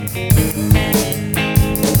Well,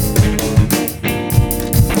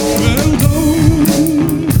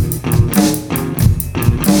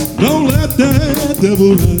 don't let that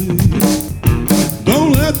devil ride.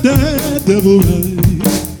 Don't let that devil ride.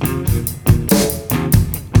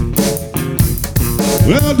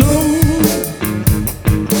 Well,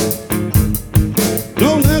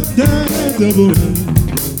 don't let that devil ride.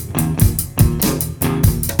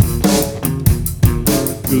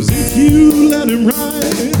 'Cause if you let him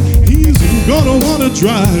ride, he's gonna wanna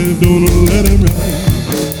drive. Don't let him ride.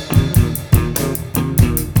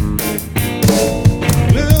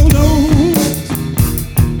 Well,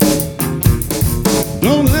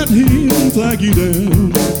 don't let him flag you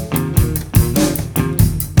down.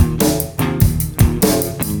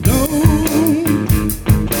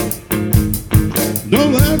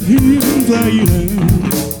 Don't let him flag you down.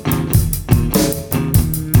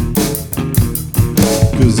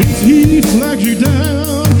 'Cause if he flags you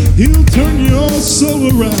down, he'll turn your soul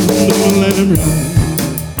around. Don't let him ride.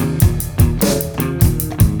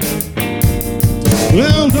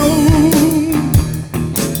 Well,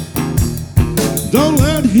 don't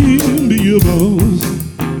let him be your boss.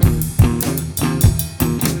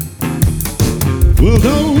 Well,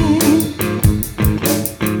 don't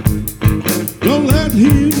let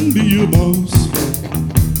him be your boss.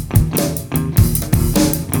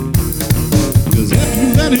 'Cause if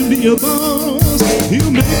you let him be your boss,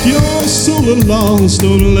 he'll make your soul a loss.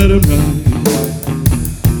 Don't let him ride.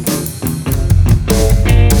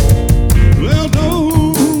 Well,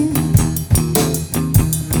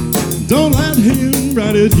 don't let him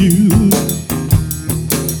ride at you.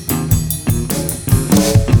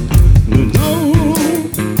 Well,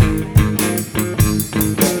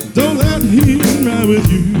 don't let him ride with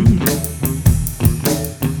you.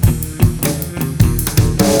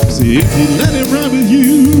 See, if you let him ride with you,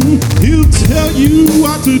 he'll tell you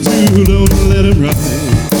what to do. Don't let him ride.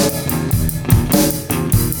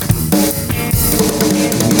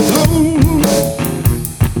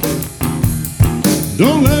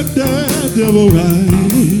 Don't let that devil ride.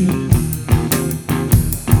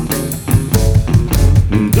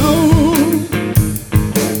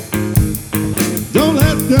 Don't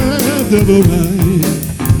let that devil ride.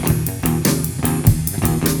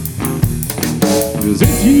 'Cause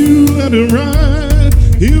if you let him ride,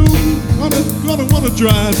 he'll gonna wanna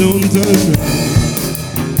drive. Don't let him ride.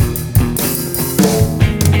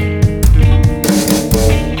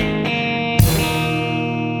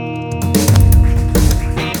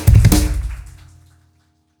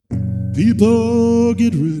 People,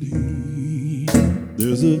 get ready.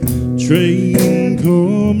 There's a train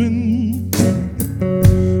coming.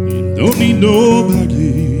 You don't need no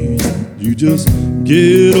baggage. You just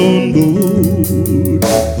get on board.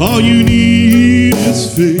 All you need is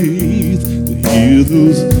faith to hear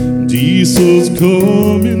those diesels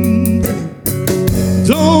coming.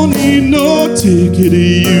 Don't need no ticket.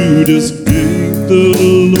 You just thank the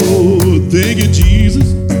Lord. Thank you, Jesus.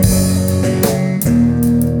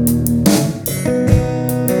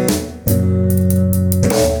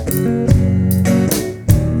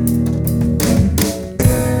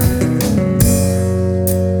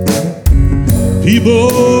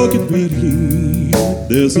 People, get ready.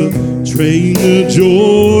 There's a train to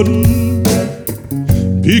Jordan,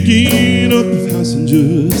 picking up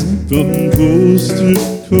passengers from coast to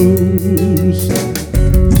coast.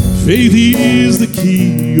 Faith is the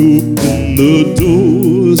key, open the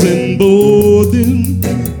doors and board them.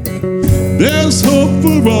 There's hope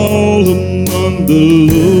for all of none the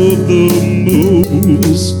love the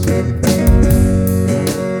most.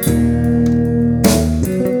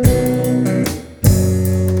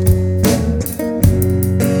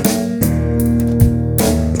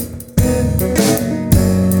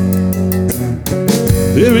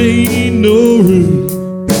 There ain't no room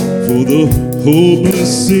for the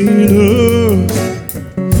hopeless sinner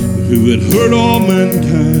who had hurt all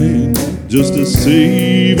mankind just to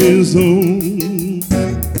save his own.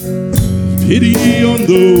 Pity on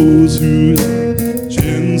those whose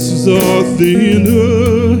chances are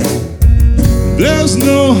thinner. There's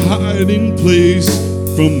no hiding place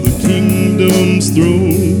from the kingdom's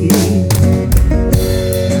throne.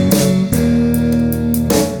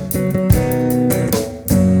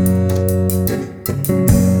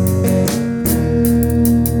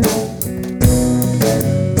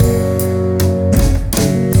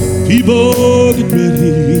 People, get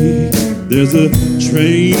ready. There's a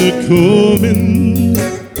train a-coming.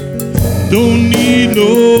 Don't need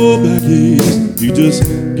no baggage. You just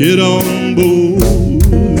get on board.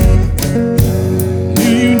 Do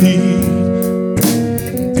you need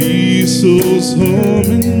diesels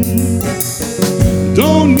humming?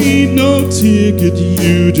 Don't need no ticket,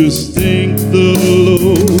 you just thank the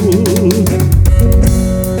Lord.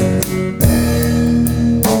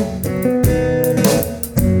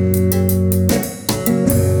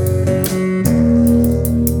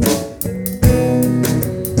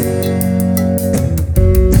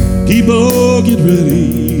 People, get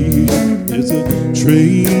ready, there's a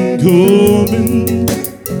train coming.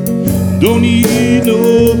 Don't need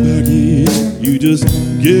no baggage, you just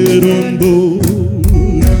get on board.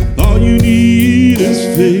 All you need is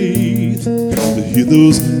faith to hear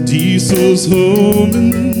those diesels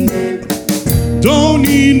humming. Don't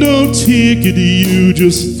need no ticket, you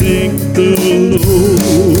just thank the Lord.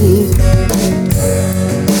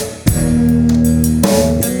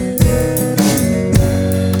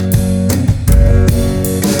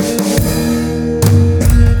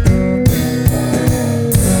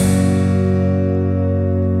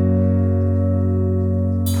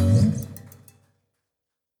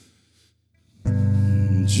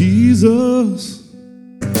 Jesus,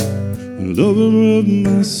 lover of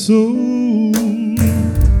my soul.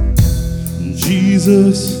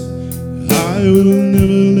 Jesus, I will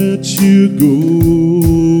never let you go.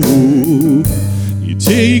 You're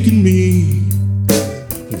taking me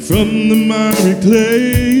from the miry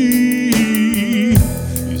clay.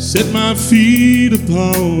 You set my feet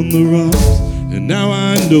upon the rocks, and now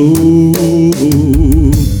I know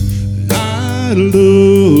I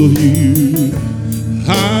love you.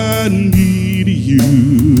 I need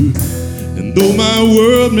you, and though my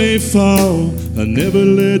world may fall, I'll never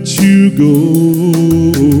let you go.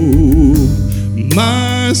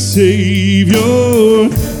 My Savior,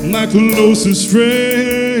 my closest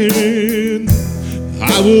friend,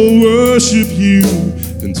 I will worship you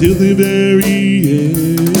until the very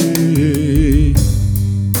end.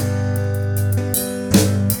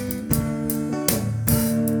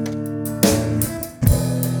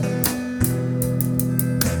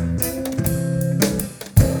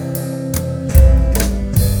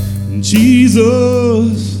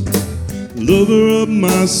 Jesus, lover of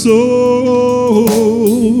my soul.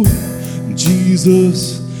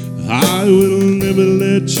 Jesus, I will never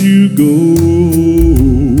let you go.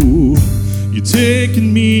 You're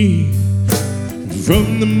taking me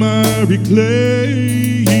from the miry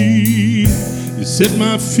clay. You set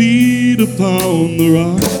my feet upon the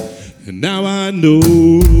rock, and now I know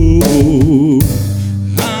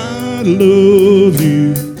I love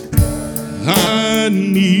you. I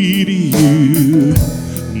need you.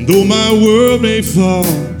 Though my world may fall,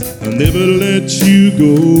 I'll never let you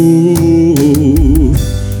go.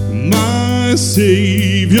 My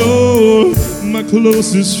Savior, my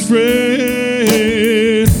closest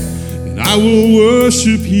friend, and I will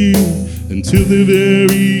worship you until the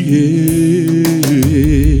very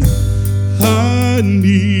end. I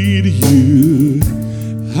need you.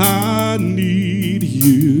 I need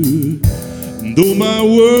you. Though my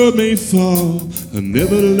world may fall, I'll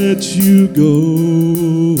never let you go.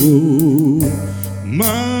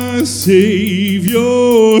 My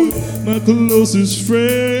Savior, my closest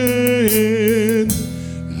friend,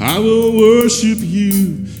 I will worship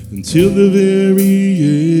you until the very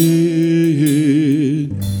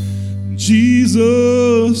end.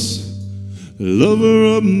 Jesus, lover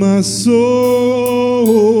of my soul.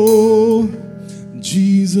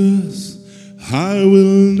 Jesus, I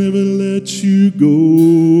will never let you go.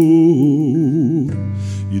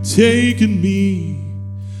 You're taking me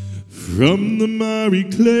from the miry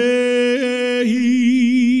clay,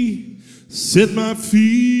 set my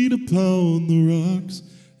feet upon the rocks,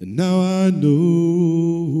 and now I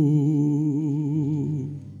know.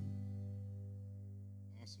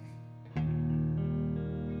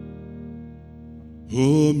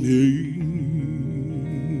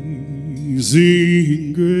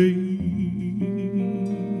 Amazing grace,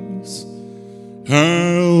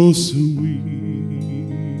 how sweet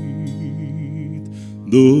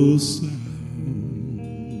the sound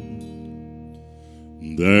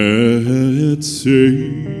that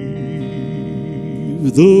saved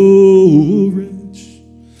the wretch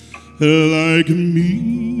like me.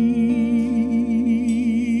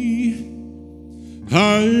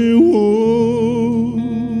 I once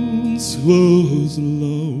was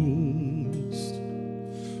lost,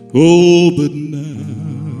 oh, but now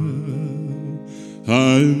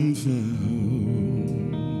I'm found.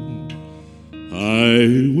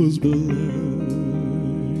 I was blind,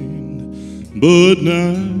 but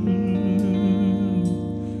now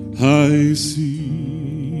I see.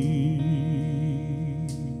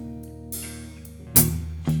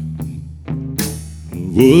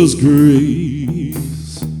 Was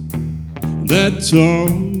grace that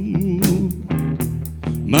taught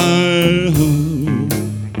my heart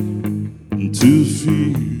to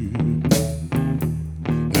fear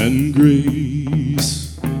and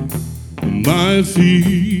grace. My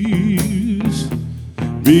fears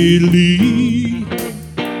relieve.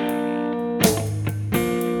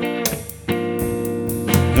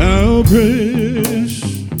 How precious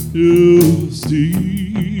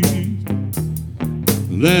deep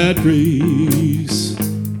that grace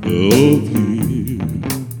appeared,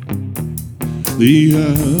 the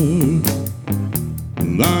hour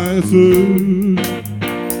thy first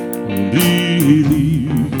believed.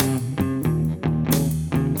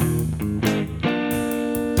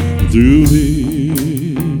 Through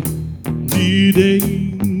many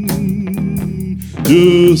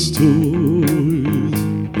dangerous toils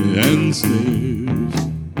and snares,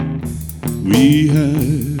 we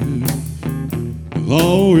have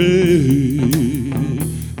already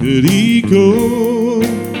gone.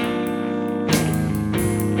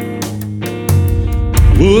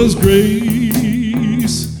 Was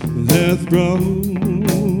grace hath brought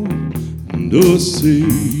us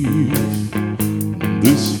safe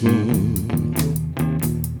this far,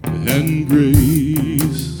 and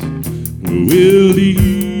grace will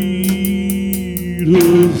lead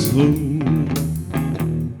us home.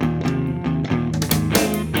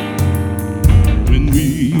 When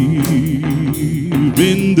we've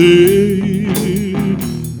been dead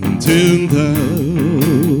 10,000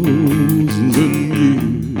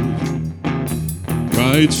 years,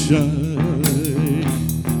 bright shining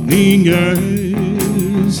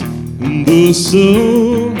eyes in the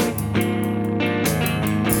sun,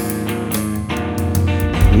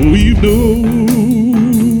 we've no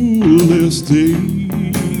less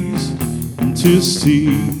days to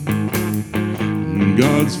see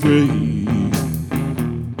God's praise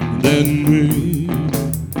than when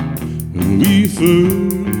we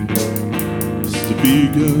first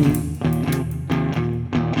begun.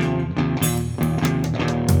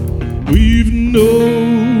 We've no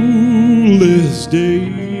less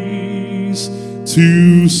days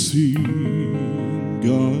to sing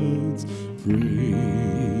God's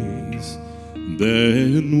praise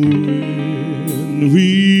than when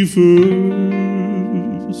we first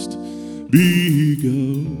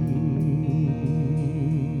begun.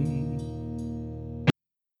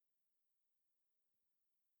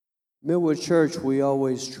 Millwood Church, we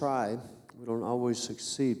always try. We don't always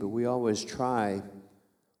succeed, but we always try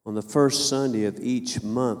on the first Sunday of each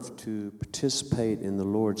month to participate in the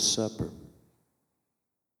Lord's Supper.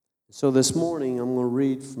 So this morning I'm going to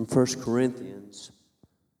read from 1 Corinthians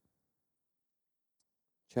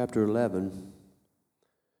chapter 11.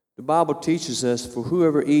 The Bible teaches us, for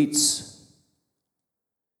whoever eats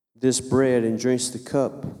this bread and drinks the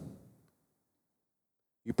cup,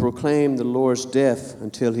 you proclaim the Lord's death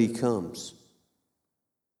until he comes.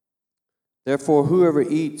 Therefore, whoever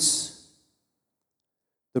eats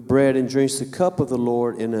the bread and drinks the cup of the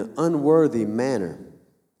Lord in an unworthy manner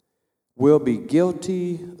will be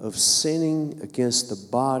guilty of sinning against the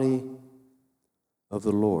body of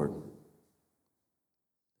the Lord.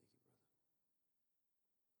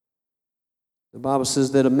 The Bible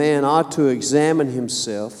says that a man ought to examine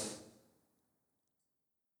himself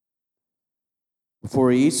before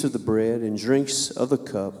he eats of the bread and drinks of the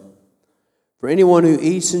cup. For anyone who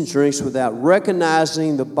eats and drinks without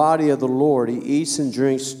recognizing the body of the Lord, he eats and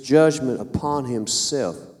drinks judgment upon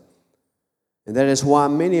himself. And that is why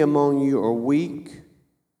many among you are weak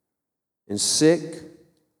and sick,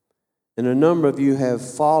 and a number of you have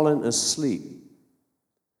fallen asleep.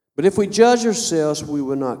 But if we judge ourselves, we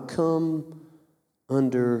will not come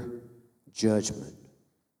under judgment.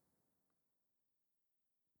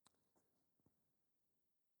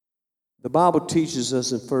 The Bible teaches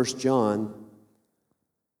us in 1 John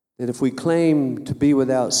that if we claim to be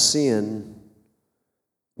without sin,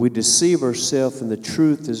 we deceive ourselves and the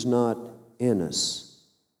truth is not in us.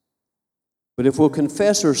 But if we'll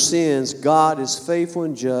confess our sins, God is faithful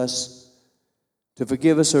and just to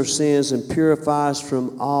forgive us our sins and purify us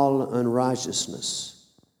from all unrighteousness.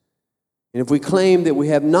 And if we claim that we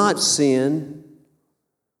have not sinned,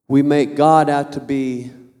 we make God out to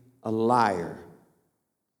be a liar.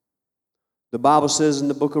 The Bible says in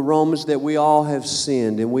the book of Romans that we all have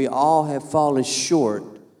sinned and we all have fallen short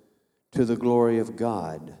to the glory of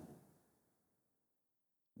God.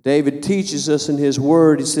 David teaches us in his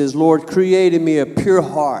word, he says, Lord, create in me a pure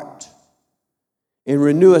heart and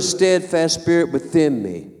renew a steadfast spirit within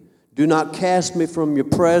me. Do not cast me from your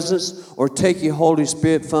presence or take your Holy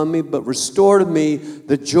Spirit from me, but restore to me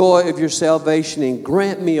the joy of your salvation and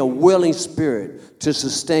grant me a willing spirit to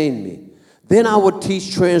sustain me. Then I will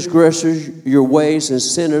teach transgressors your ways, and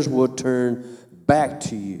sinners will turn back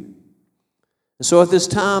to you. And so at this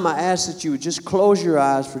time, I ask that you would just close your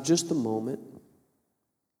eyes for just a moment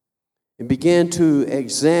and begin to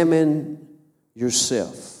examine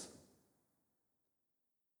yourself.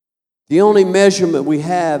 The only measurement we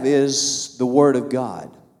have is the Word of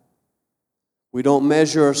God. We don't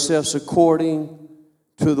measure ourselves according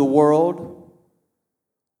to the world.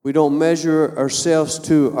 We don't measure ourselves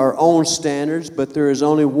to our own standards, but there is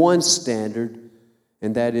only one standard,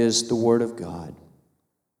 and that is the Word of God.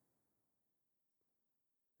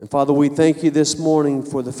 And Father, we thank you this morning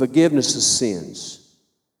for the forgiveness of sins.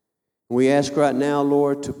 We ask right now,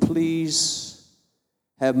 Lord, to please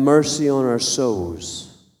have mercy on our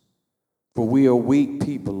souls, for we are weak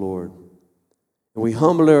people, Lord. And we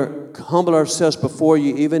humble ourselves before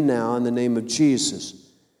you even now in the name of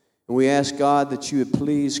Jesus. And we ask, God, that you would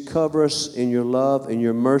please cover us in your love and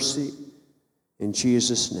your mercy in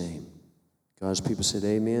Jesus' name. God's people said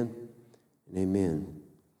amen and amen.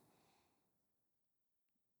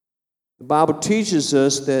 The Bible teaches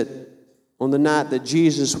us that on the night that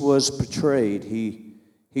Jesus was betrayed,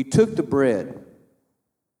 he took the bread.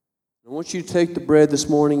 I want you to take the bread this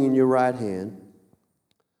morning in your right hand.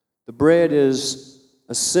 The bread is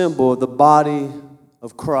a symbol of the body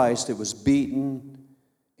of Christ. It was beaten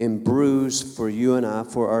and bruised for you and I,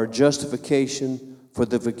 for our justification, for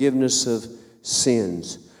the forgiveness of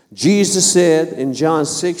sins. Jesus said in John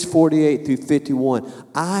 6:48 through 51,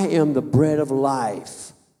 I am the bread of life.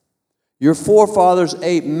 Your forefathers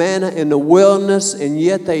ate manna in the wilderness, and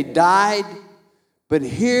yet they died. But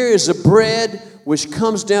here is a bread which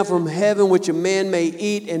comes down from heaven, which a man may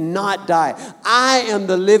eat and not die. I am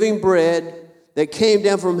the living bread that came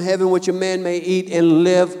down from heaven, which a man may eat and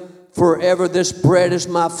live forever. This bread is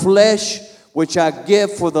my flesh, which I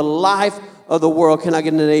give for the life of the world. Can I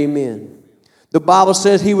get an amen? The Bible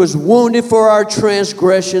says he was wounded for our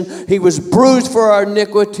transgression. He was bruised for our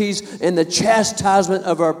iniquities, and the chastisement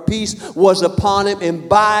of our peace was upon him. And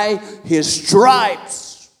by his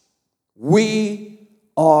stripes, we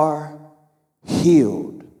are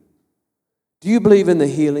healed. Do you believe in the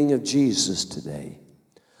healing of Jesus today?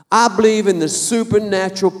 I believe in the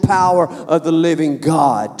supernatural power of the living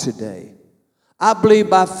God today. I believe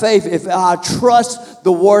by faith, if I trust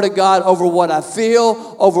the Word of God over what I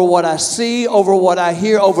feel, over what I see, over what I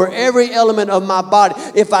hear, over every element of my body,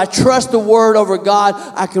 if I trust the Word over God,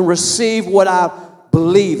 I can receive what I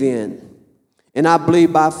believe in. And I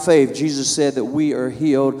believe by faith, Jesus said that we are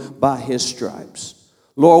healed by his stripes.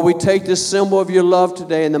 Lord, we take this symbol of your love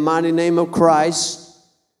today in the mighty name of Christ,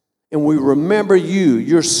 and we remember you,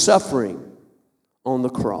 your suffering on the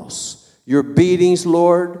cross, your beatings,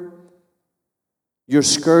 Lord, your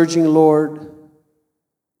scourging, Lord.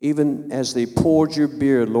 Even as they poured your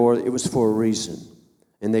beard, Lord, it was for a reason.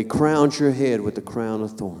 And they crowned your head with the crown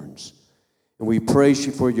of thorns. And we praise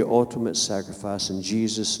you for your ultimate sacrifice. In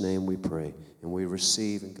Jesus' name we pray. And we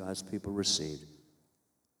receive, and God's people receive.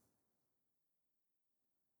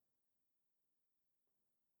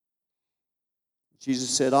 Jesus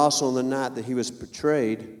said also on the night that he was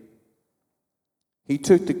betrayed, he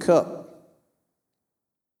took the cup.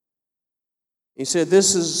 He said,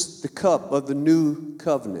 this is the cup of the new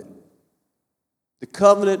covenant. The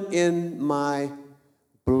covenant in my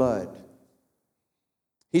blood.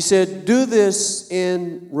 He said, do this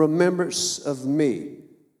in remembrance of me.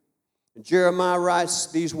 Jeremiah writes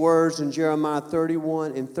these words in Jeremiah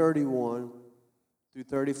 31 and 31 through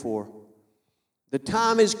 34. The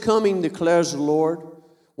time is coming, declares the Lord,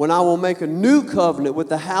 when I will make a new covenant with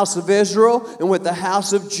the house of Israel and with the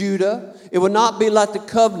house of Judah. It will not be like the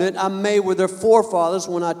covenant I made with their forefathers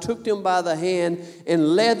when I took them by the hand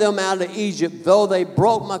and led them out of Egypt, though they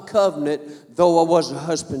broke my covenant, though I was a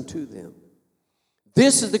husband to them.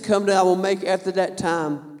 This is the covenant I will make after that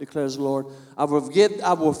time, declares the Lord. I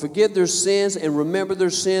will forgive their sins and remember their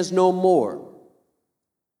sins no more.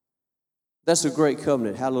 That's a great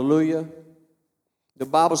covenant. Hallelujah. The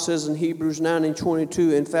Bible says in Hebrews 9 and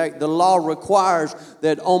 22, in fact, the law requires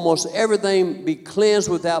that almost everything be cleansed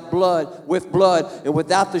with blood, and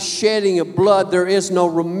without the shedding of blood, there is no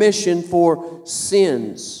remission for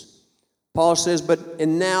sins. Paul says,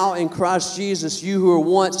 and now in Christ Jesus, you who were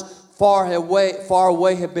once far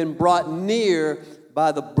away have been brought near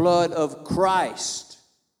by the blood of Christ.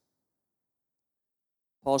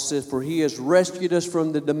 Paul says, for he has rescued us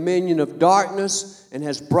from the dominion of darkness and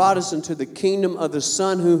has brought us into the kingdom of the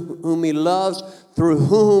Son whom he loves, through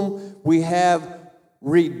whom we have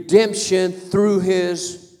redemption through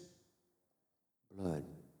his blood.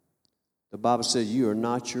 The Bible says you are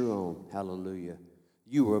not your own. Hallelujah.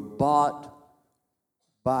 You were bought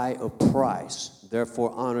by a price.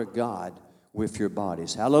 Therefore, honor God with your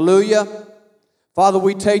bodies. Hallelujah. Father,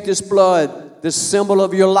 we take this blood the symbol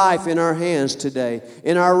of your life in our hands today,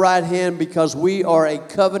 in our right hand, because we are a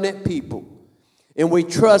covenant people. And we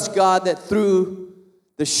trust, God, that through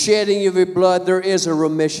the shedding of your blood, there is a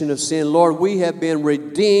remission of sin. Lord, we have been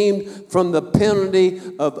redeemed from the penalty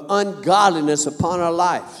of ungodliness upon our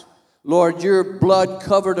lives. Lord, your blood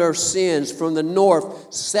covered our sins from the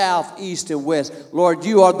north, south, east, and west. Lord,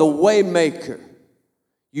 you are the way maker.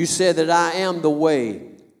 You said that I am the way,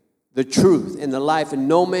 the truth, and the life, and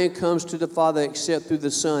no man comes to the Father except through the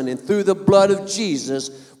Son. And through the blood of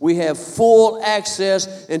Jesus, we have full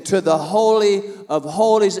access into the Holy of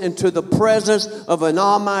Holies, into the presence of an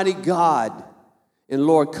almighty God. And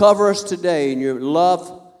Lord, cover us today in your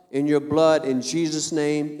love, in your blood, in Jesus'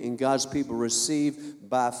 name, and God's people receive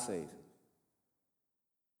by faith.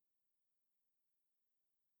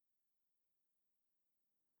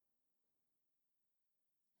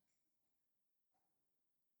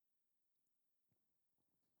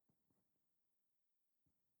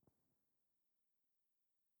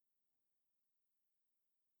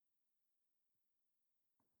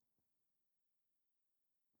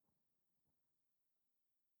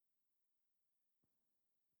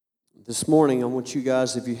 This morning, I want you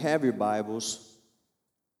guys, if you have your Bibles,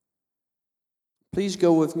 please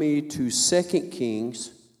go with me to 2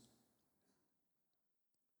 Kings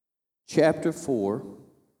chapter 4.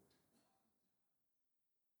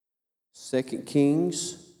 2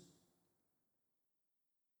 Kings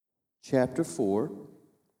chapter 4.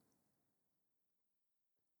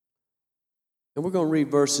 And we're going to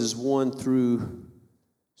read verses 1 through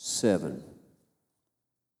 7.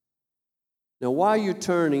 Now, while you're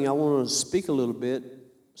turning, I want to speak a little bit,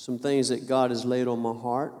 some things that God has laid on my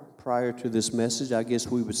heart prior to this message. I guess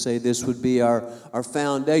we would say this would be our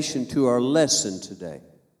foundation to our lesson today.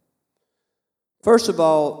 First of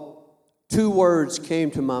all, 2 words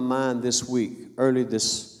came to my mind early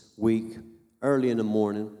in the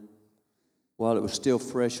morning, while it was still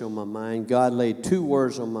fresh on my mind. God laid 2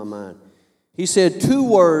 words on my mind. He said 2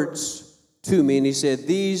 words to me, and he said,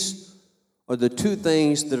 these are the 2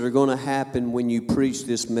 things that are going to happen when you preach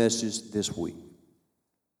this message this week.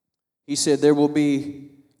 He said there will be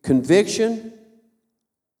conviction,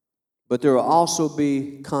 but there will also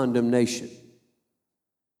be condemnation.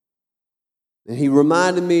 And he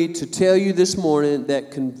reminded me to tell you this morning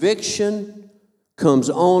that conviction comes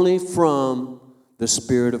only from the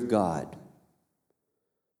Spirit of God.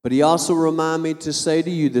 But he also reminded me to say to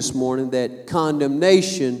you this morning that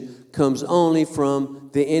condemnation comes only from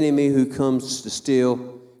the enemy who comes to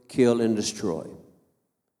steal, kill, and destroy.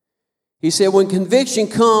 He said when conviction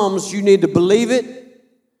comes, you need to believe it,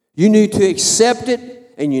 you need to accept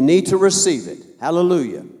it, and you need to receive it.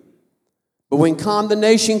 Hallelujah. But when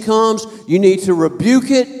condemnation comes, you need to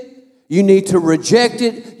rebuke it, you need to reject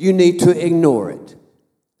it, you need to ignore it.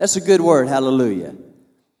 That's a good word, hallelujah.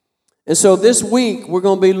 And so this week, we're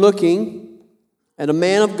going to be looking at a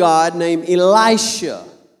man of God named Elisha.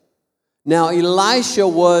 Now, Elisha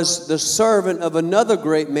was the servant of another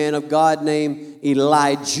great man of God named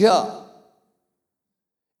Elijah.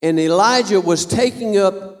 And Elijah was taken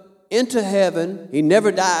up into heaven. He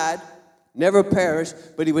never died, never perished,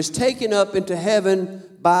 but he was taken up into heaven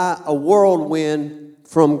by a whirlwind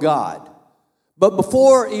from God. But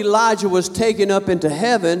before Elijah was taken up into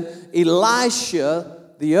heaven, Elisha,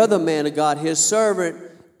 the other man of God, his servant,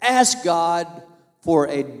 asked God for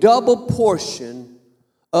a double portion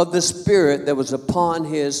of the Spirit that was upon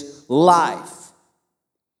his life.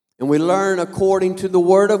 And we learn according to the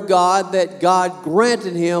Word of God that God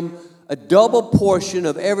granted him a double portion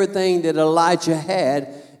of everything that Elijah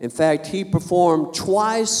had. In fact, he performed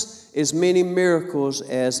twice as many miracles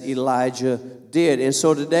as Elijah did. And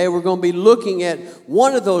so today we're going to be looking at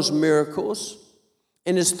one of those miracles.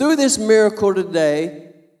 And it's through this miracle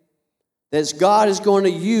today that God is going to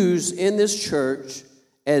use in this church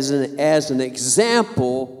as an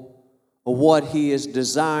example of what he is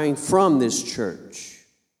desiring from this church.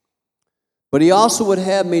 But he also would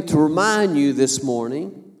have me to remind you this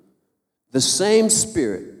morning, the same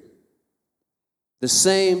Spirit, the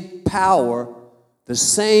same power, the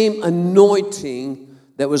same anointing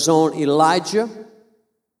that was on Elijah,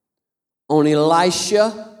 on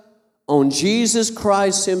Elisha, on Jesus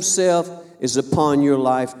Christ himself is upon your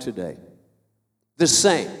life today. The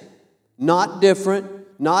same, not different,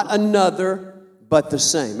 not another, but the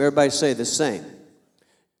same. Everybody say the same.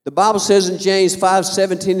 The Bible says in James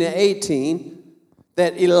 5:17-18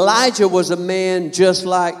 that Elijah was a man just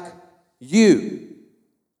like you,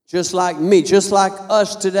 just like me, just like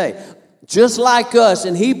us today, just like us.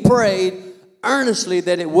 And he prayed earnestly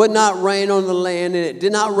that it would not rain on the land, and it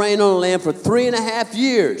did not rain on the land for 3.5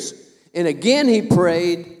 years. And again he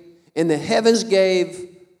prayed, And the heavens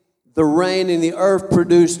gave the rain, and the earth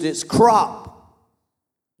produced its crop.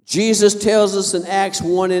 Jesus tells us in Acts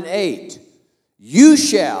 1:8, you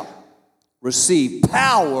shall receive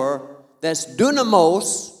power, that's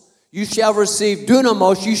dunamos. You shall receive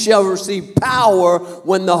dunamos, you shall receive power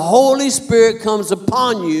when the Holy Spirit comes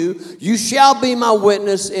upon you. You shall be my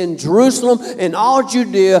witness in Jerusalem and all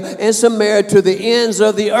Judea and Samaria to the ends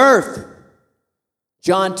of the earth.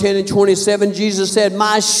 John 10:27, Jesus said,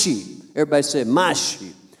 my sheep. Everybody said, my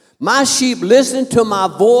sheep. My sheep listen to my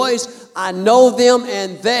voice. I know them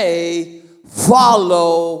and they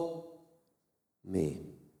follow me.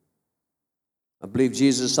 I believe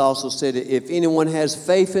Jesus also said, if anyone has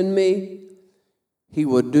faith in me, he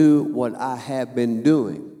will do what I have been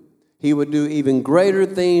doing. He will do even greater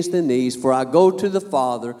things than these, for I go to the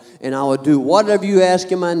Father, and I will do whatever you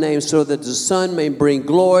ask in my name, so that the Son may bring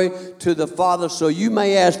glory to the Father. So you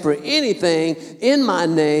may ask for anything in my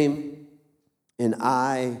name, and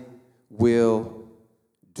I will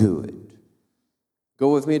do it.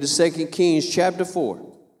 Go with me to 2 Kings chapter 4.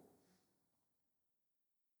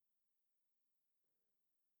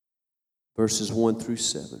 Verses 1 through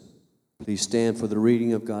 7. Please stand for the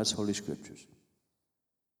reading of God's Holy Scriptures.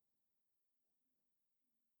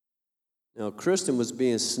 Now, Kristen was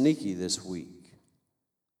being sneaky this week.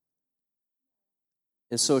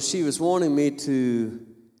 And so she was wanting me to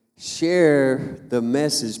share the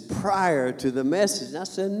message prior to the message. And I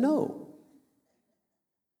said, no.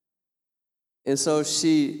 And so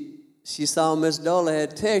she saw Miss Dola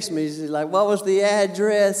had texted me. She's like, what was the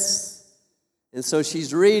address? And so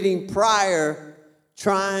she's reading prior,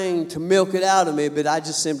 trying to milk it out of me, but I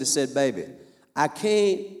just simply said, baby, I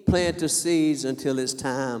can't plant the seeds until it's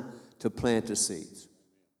time to plant the seeds.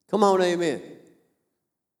 Come on, amen.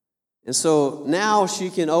 And so now she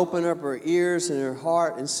can open up her ears and her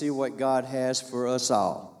heart and see what God has for us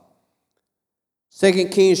all. 2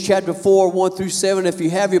 Kings chapter 4, 1 through 7. If you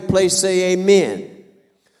have your place, say amen.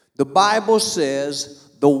 The Bible says,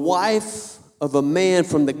 the wife of a man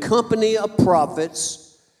from the company of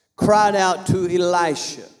prophets cried out to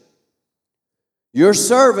Elisha, your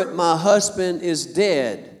servant, my husband, is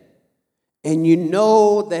dead, and you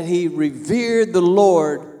know that he revered the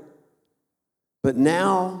Lord, but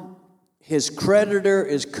now his creditor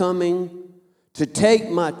is coming to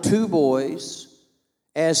take my 2 boys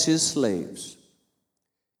as his slaves.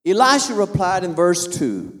 Elisha replied in verse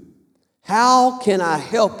 2, how can I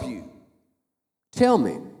help you? Tell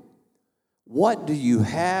me, what do you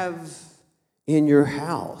have in your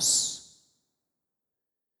house?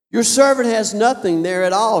 Your servant has nothing there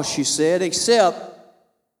at all, she said, except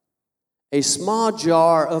a small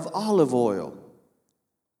jar of olive oil.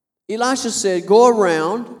 Elisha said, go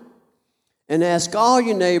around and ask all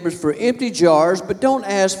your neighbors for empty jars, but don't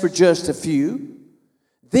ask for just a few.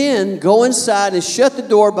 Then go inside and shut the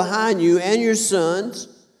door behind you and your sons.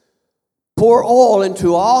 Pour oil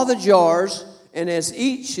into all the jars, and as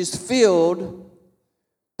each is filled,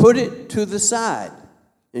 put it to the side.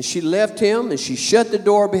 And she left him, and she shut the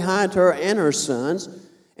door behind her and her sons,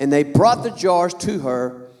 and they brought the jars to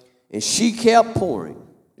her, and she kept pouring.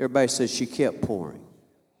 Everybody says she kept pouring.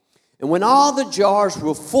 And when all the jars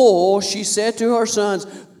were full, she said to her sons,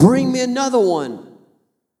 bring me another one.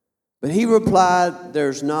 But he replied,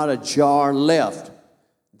 there's not a jar left.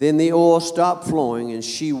 Then the oil stopped flowing, and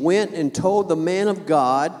she went and told the man of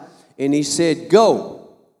God, and he said,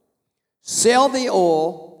 go, sell the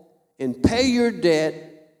oil and pay your debt.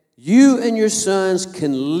 You and your sons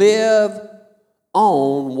can live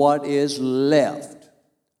on what is left.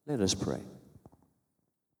 Let us pray.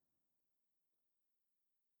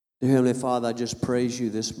 Dear Heavenly Father, I just praise you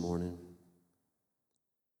this morning.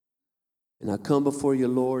 And I come before you,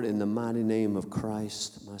 Lord, in the mighty name of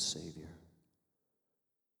Christ, my Savior.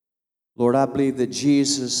 Lord, I believe that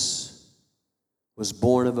Jesus was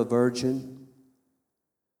born of a virgin.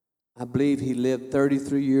 I believe he lived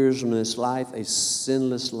 33 years in his life, a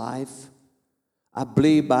sinless life. I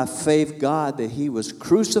believe by faith, God, that he was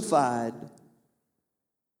crucified.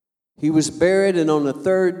 He was buried, and on the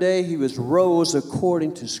third day, he was rose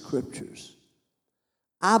according to Scriptures.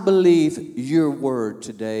 I believe your word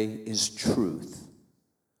today is truth.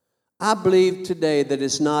 I believe today that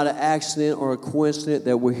it's not an accident or a coincidence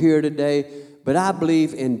that we're here today, but I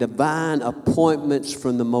believe in divine appointments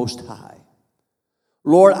from the Most High.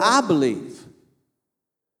 Lord, I believe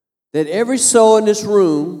that every soul in this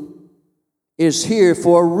room is here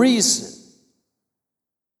for a reason.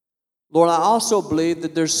 Lord, I also believe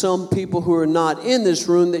that there's some people who are not in this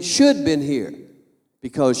room that should have been here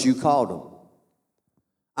because you called them.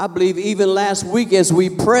 I believe even last week as we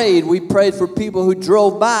prayed for people who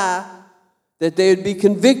drove by that they would be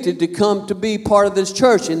convicted to come to be part of this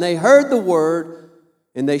church. And they heard the word,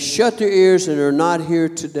 and they shut their ears and are not here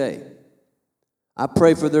today. I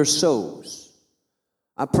pray for their souls.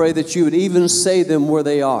 I pray that you would even save them where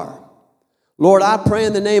they are. Lord, I pray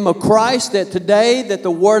in the name of Christ that today that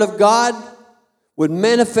the Word of God would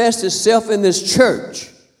manifest itself in this church.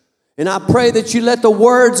 And I pray that you let the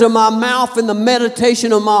words of my mouth and the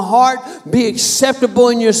meditation of my heart be acceptable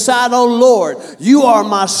in your sight, oh Lord. You are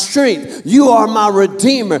my strength. You are my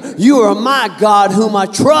Redeemer. You are my God whom I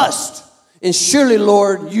trust. And surely,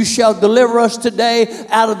 Lord, you shall deliver us today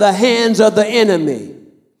out of the hands of the enemy.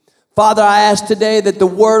 Father, I ask today that the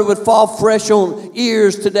word would fall fresh on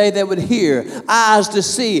ears today that would hear, eyes to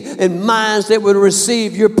see, and minds that would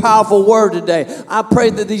receive your powerful word today. I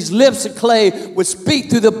pray that these lips of clay would speak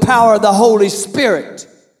through the power of the Holy Spirit.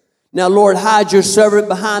 Now, Lord, hide your servant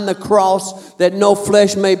behind the cross that no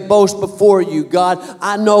flesh may boast before you, God.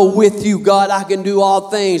 I know with you, God, I can do all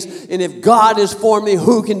things. And if God is for me,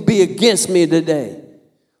 who can be against me today?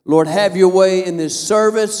 Lord, have your way in this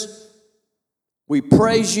service. We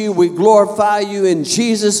praise you, we glorify you in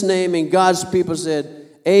Jesus' name. And God's people said,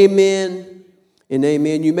 amen and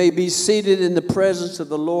amen. You may be seated in the presence of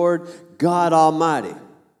the Lord God Almighty.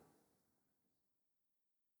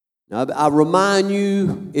 Now, I remind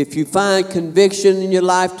you, if you find conviction in your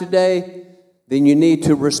life today, then you need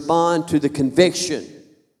to respond to the conviction.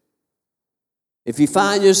 If you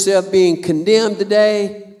find yourself being condemned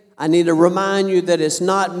today, I need to remind you that it's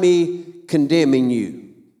not me condemning you.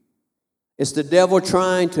 It's the devil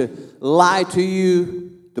trying to lie to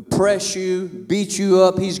you, depress you, beat you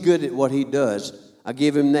up. He's good at what he does. I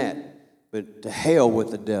give him that. But to hell with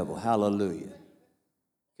the devil. Hallelujah.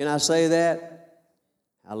 Can I say that?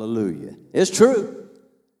 Hallelujah. It's true.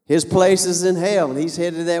 His place is in hell, and he's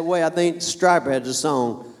headed that way. I think Striper had a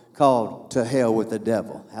song called To Hell with the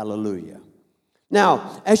Devil. Hallelujah.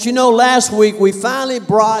 Now, as you know, last week we finally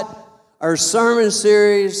brought our sermon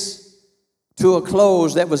series to a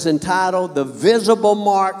close that was entitled The Visible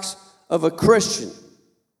Marks of a Christian.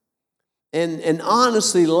 And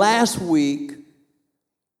honestly, last week,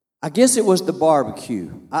 I guess it was the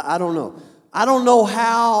barbecue. I don't know. I don't know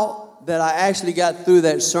how that I actually got through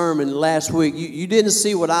that sermon last week. You didn't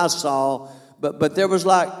see what I saw, but there was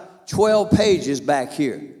like 12 pages back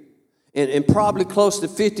here. And probably close to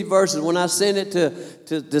 50 verses. When I sent it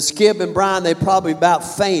to Skip and Brian, they probably about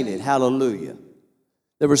fainted. Hallelujah.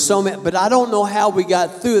 There were so many, but I don't know how we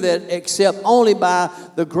got through that except only by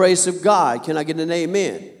the grace of God. Can I get an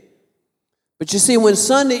amen? But you see, when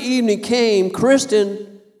Sunday evening came,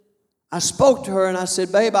 Kristen, I spoke to her and I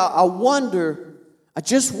said, babe, I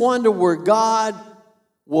just wonder where God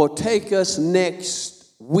will take us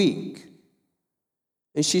next week.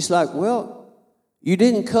 And she's like, well, you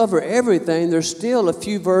didn't cover everything. There's still a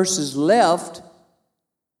few verses left.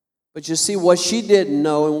 But you see, what she didn't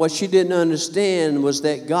know and what she didn't understand was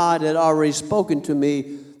that God had already spoken to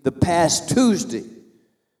me the past Tuesday,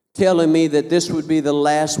 telling me that this would be the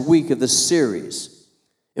last week of the series.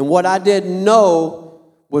 And what I didn't know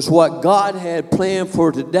was what God had planned for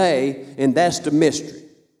today, and that's the mystery.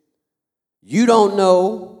 You don't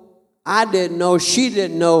know, I didn't know, she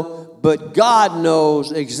didn't know, but God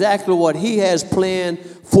knows exactly what He has planned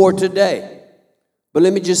for today. But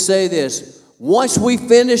let me just say this. Once we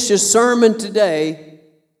finish this sermon today,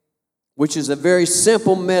 which is a very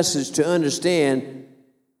simple message to understand,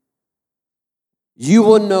 you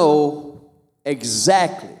will know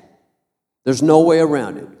exactly, there's no way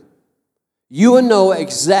around it. You will know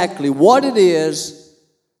exactly what it is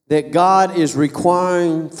that God is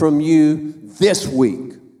requiring from you this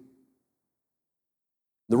week.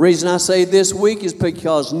 The reason I say this week is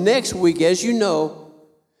because next week, as you know,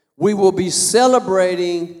 we will be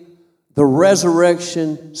celebrating the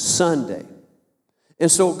Resurrection Sunday.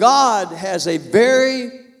 And so God has a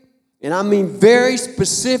very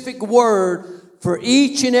specific word for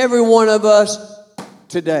each and every one of us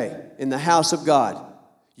today in the house of God.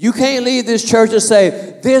 You can't leave this church and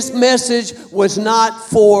say, this message was not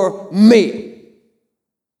for me.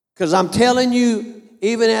 Because I'm telling you,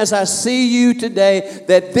 even as I see you today,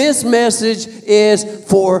 that this message is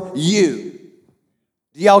for you.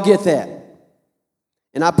 Do y'all get that?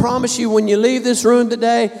 And I promise you, when you leave this room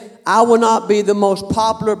today, I will not be the most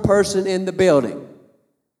popular person in the building.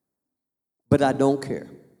 But I don't care.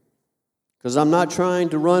 Because I'm not trying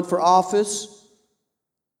to run for office.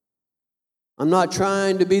 I'm not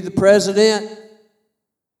trying to be the president.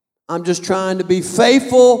 I'm just trying to be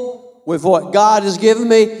faithful with what God has given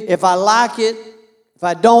me. If I like it, if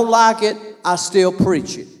I don't like it, I still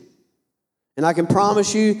preach it. And I can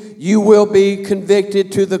promise you, you will be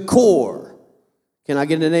convicted to the core. Can I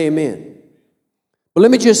get an amen? But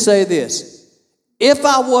let me just say this. If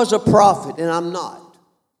I was a prophet, and I'm not,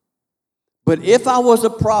 but if I was a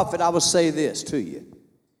prophet, I would say this to you.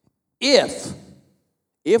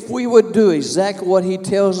 If we would do exactly what he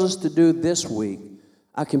tells us to do this week,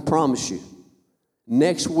 I can promise you,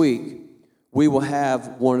 next week, we will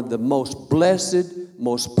have one of the most blessed,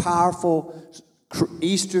 most powerful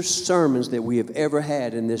Easter sermons that we have ever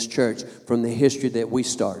had in this church from the history that we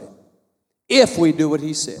started. If we do what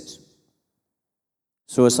he says.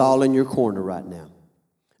 So it's all in your corner right now.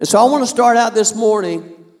 And so I want to start out this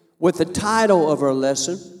morning with the title of our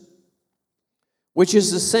lesson, which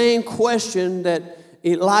is the same question that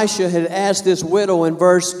Elisha had asked this widow in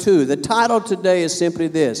verse 2. The title today is simply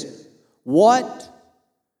this: what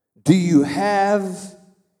do you have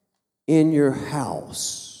in your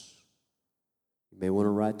house? You may want to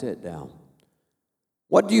write that down.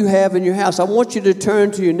 What do you have in your house? I want you to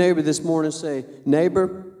turn to your neighbor this morning and say,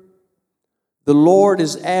 neighbor, the Lord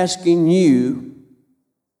is asking you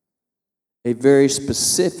a very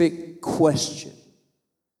specific question.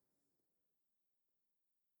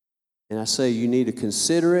 And I say you need to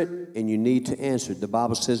consider it and you need to answer it. The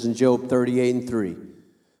Bible says in Job 38:3,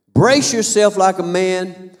 brace yourself like a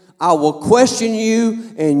man. I will question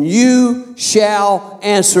you and you shall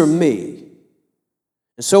answer me.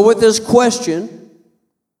 And so with this question,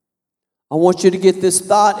 I want you to get this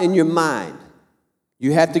thought in your mind.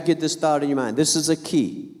 You have to get this thought in your mind. This is a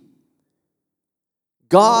key.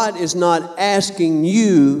 God is not asking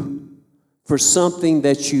you for something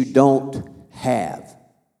that you don't have.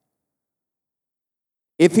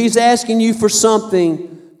 If he's asking you for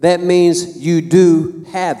something, that means you do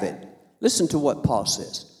have it. Listen to what Paul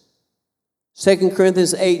says. 2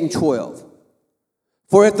 Corinthians 8:12.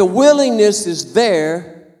 For if the willingness is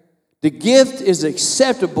there, the gift is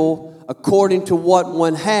acceptable according to what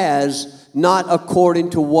one has, not according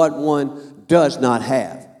to what one does not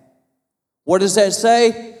have. What does that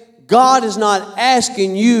say? God is not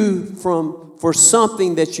asking you for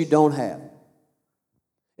something that you don't have.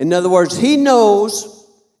 In other words, he knows,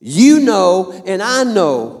 you know, and I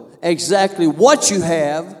know exactly what you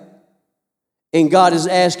have, and God is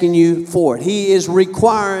asking you for it. He is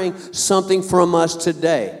requiring something from us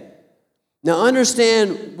today. Now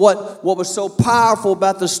understand what was so powerful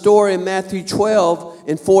about the story in Matthew 12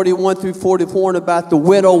 and 41 through 44 about the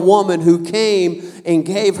widow woman who came and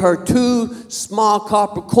gave her 2 small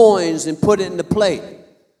copper coins and put it in the plate.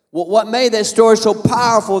 What made that story so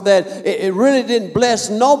powerful that it really didn't bless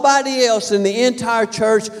nobody else in the entire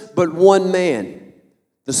church but one man.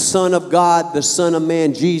 The Son of God, the Son of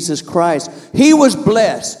Man, Jesus Christ. He was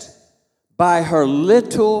blessed by her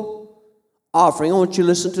little offering. I want you to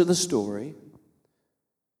listen to the story.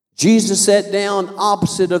 Jesus sat down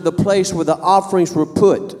opposite of the place where the offerings were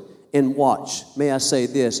put and watched. May I say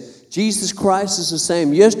this? Jesus Christ is the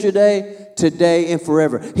same yesterday, today, and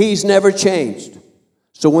forever. He's never changed.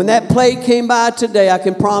 So when that plate came by today, I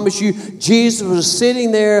can promise you, Jesus was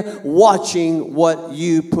sitting there watching what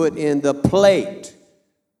you put in the plate.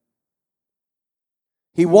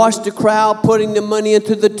 He watched the crowd putting the money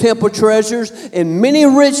into the temple treasures, and many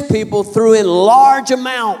rich people threw in large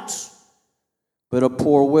amounts. But a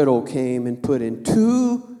poor widow came and put in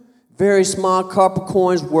 2 very small copper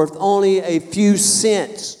coins worth only a few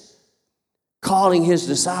cents. Calling his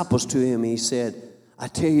disciples to him, he said, I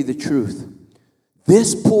tell you the truth.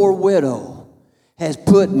 This poor widow has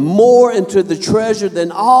put more into the treasure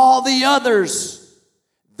than all the others.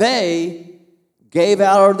 They gave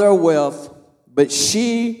out of their wealth, but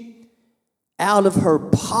she, out of her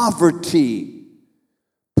poverty,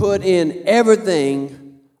 put in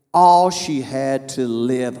everything, all she had to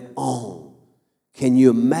live on. Can you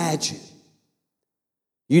imagine?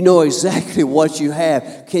 You know exactly what you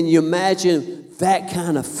have. Can you imagine that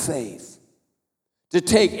kind of faith? To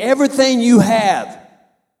take everything you have,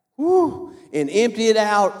 and empty it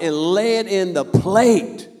out and lay it in the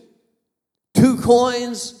plate. 2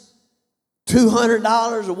 coins.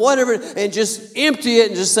 $200 or whatever, and just empty it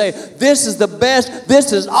and just say, this is the best,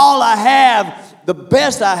 this is all I have, the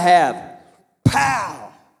best I have.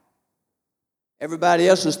 Pow! Everybody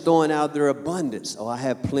else is throwing out their abundance. Oh, I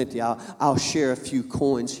have plenty. I'll share a few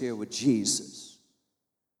coins here with Jesus.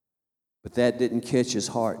 But that didn't catch his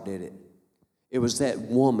heart, did it? It was that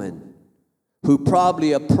woman who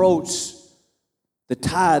probably approached the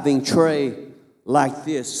tithing tray like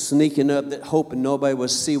this, sneaking up, hoping nobody would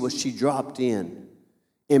see what she dropped in,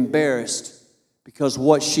 embarrassed because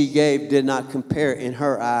what she gave did not compare in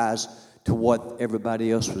her eyes to what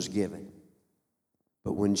everybody else was giving.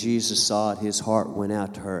 But when Jesus saw it, his heart went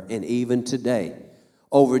out to her. And even today,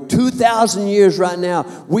 over 2,000 years right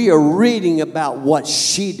now, we are reading about what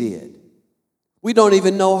she did. We don't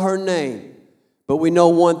even know her name. But we know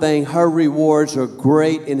one thing, her rewards are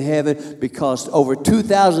great in heaven because over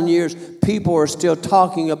 2,000 years, people are still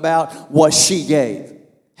talking about what she gave.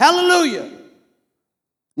 Hallelujah.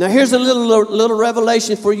 Now here's a little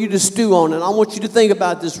revelation for you to stew on, and I want you to think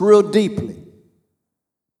about this real deeply.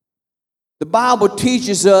 The Bible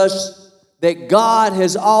teaches us that God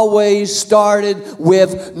has always started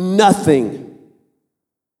with nothing.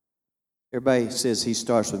 Everybody says he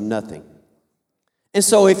starts with nothing. And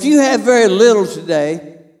so if you have very little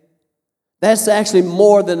today, that's actually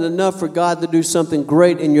more than enough for God to do something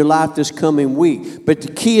great in your life this coming week. But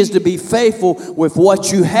the key is to be faithful with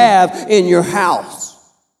what you have in your house.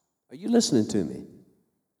 Are you listening to me?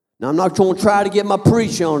 Now, I'm not going to try to get my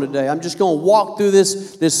preach on today. I'm just going to walk through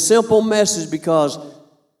this simple message because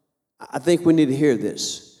I think we need to hear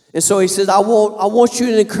this. And so he says, I want you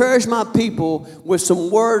to encourage my people with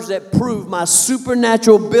some words that prove my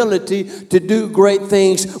supernatural ability to do great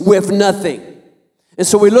things with nothing. And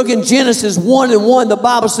so we look in Genesis 1:1, the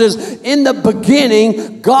Bible says, in the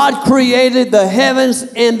beginning, God created the heavens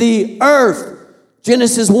and the earth.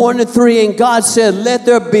 Genesis 1:3, and God said, let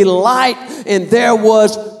there be light, and there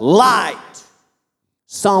was light.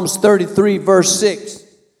 Psalms 33, verse 6.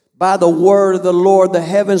 By the word of the Lord, the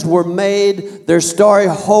heavens were made, their starry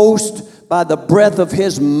host by the breath of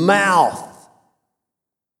his mouth.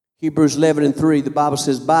 Hebrews 11:3, the Bible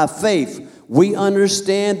says, by faith, we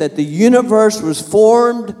understand that the universe was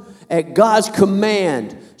formed at God's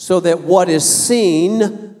command, so that what is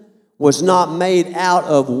seen was not made out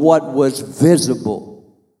of what was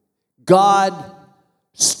visible. God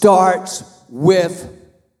starts with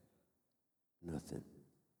nothing.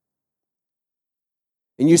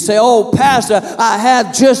 And you say, oh, Pastor, I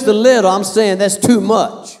have just a little. I'm saying that's too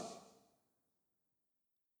much.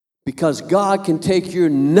 Because God can take your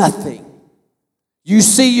nothing. You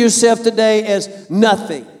see yourself today as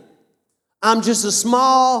nothing. I'm just a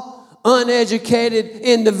small, uneducated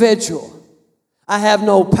individual. I have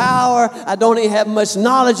no power. I don't even have much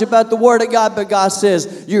knowledge about the Word of God, but God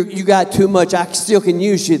says, you got too much. I still can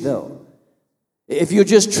use you, though. If you'll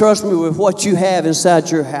just trust me with what you have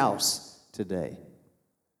inside your house today.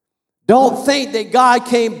 Don't think that God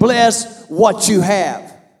can't bless what you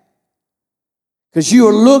have. Because you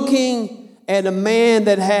are looking at a man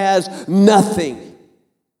that has nothing.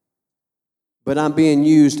 But I'm being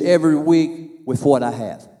used every week with what I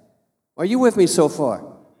have. Are you with me so far?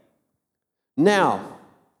 Now,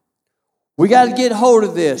 we got to get hold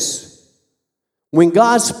of this. When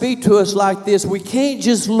God speaks to us like this, we can't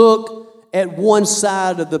just look at one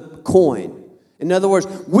side of the coin. In other words,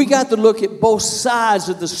 we got to look at both sides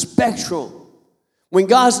of the spectrum. When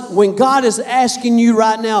God is asking you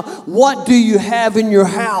right now, what do you have in your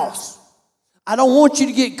house? I don't want you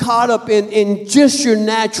to get caught up in just your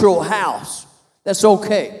natural house. That's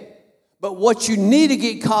okay. But what you need to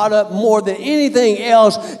get caught up more than anything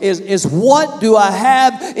else is what do I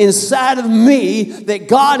have inside of me that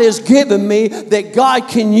God has given me that God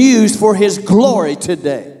can use for His glory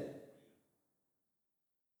today.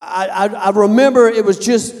 I remember it was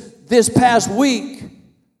just this past week,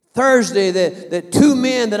 Thursday, that two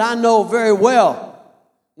men that I know very well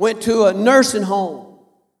went to a nursing home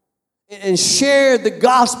and shared the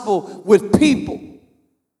gospel with people.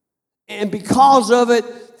 And because of it,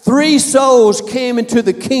 3 souls came into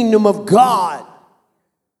the kingdom of God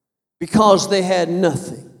because they had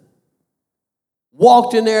nothing.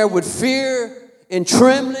 Walked in there with fear and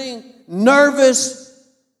trembling, nervous,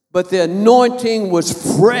 but the anointing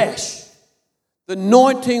was fresh. The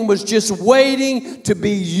anointing was just waiting to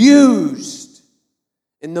be used.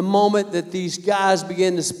 In the moment that these guys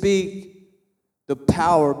began to speak, the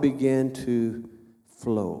power began to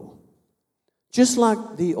flow. Just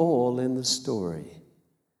like the oil in the story.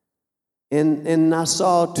 And I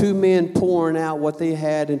saw 2 men pouring out what they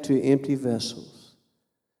had into empty vessels.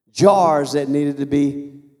 Jars that needed to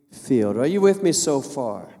be filled. Are you with me so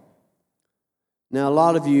far? Now, a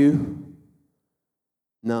lot of you,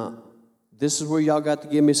 this is where y'all got to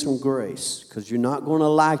give me some grace, because you're not going to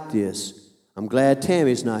like this. I'm glad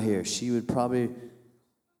Tammy's not here. She would probably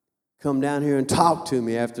come down here and talk to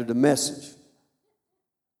me after the message.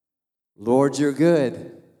 Lord, you're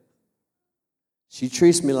good. She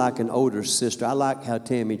treats me like an older sister. I like how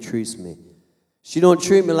Tammy treats me. She don't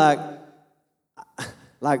treat me like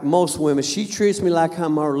most women. She treats me like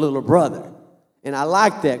I'm her little brother. And I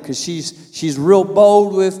like that because she's real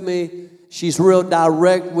bold with me. She's real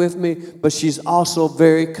direct with me. But she's also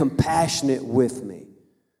very compassionate with me.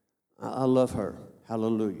 I love her.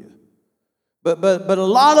 Hallelujah. But a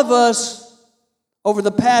lot of us, over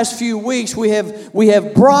the past few weeks, we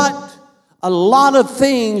have brought a lot of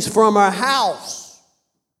things from our house.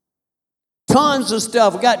 Tons of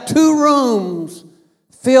stuff. We got 2 rooms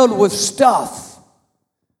filled with stuff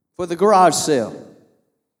for the garage sale.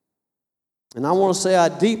 And I want to say I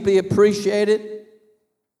deeply appreciate it.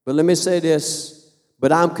 But let me say this,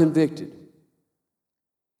 but I'm convicted.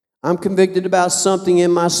 I'm convicted about something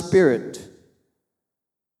in my spirit.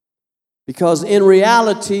 Because in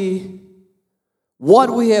reality,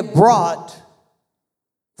 what we have brought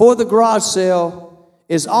for the garage sale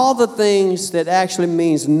is all the things that actually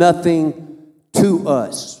means nothing to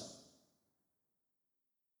us.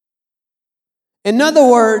 In other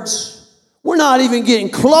words, we're not even getting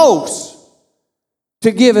close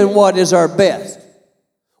to giving what is our best.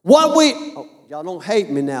 Y'all don't hate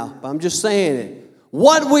me now, but I'm just saying it.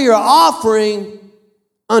 What we are offering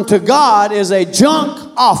unto God is a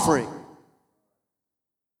junk offering.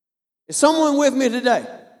 Is someone with me today?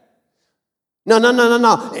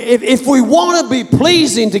 No. If we want to be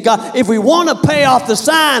pleasing to God, if we want to pay off the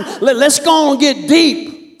sign, let's go and get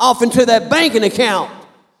deep off into that banking account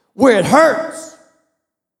where it hurts.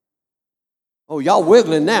 Oh, y'all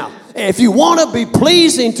wiggling now. If you want to be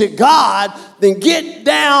pleasing to God, then get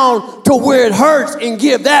down to where it hurts and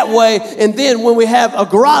give that way. And then when we have a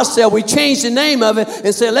garage sale, we change the name of it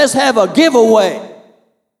and say, let's have a giveaway.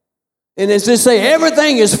 And as they say,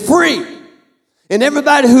 everything is free. And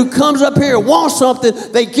everybody who comes up here and wants something,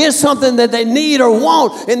 they get something that they need or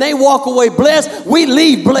want, and they walk away blessed. We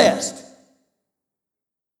leave blessed.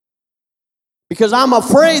 Because I'm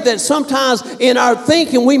afraid that sometimes in our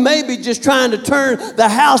thinking, we may be just trying to turn the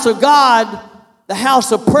house of God, the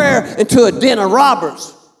house of prayer, into a den of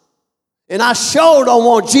robbers. And I sure don't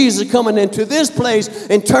want Jesus coming into this place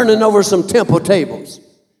and turning over some temple tables.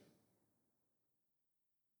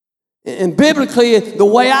 And biblically, the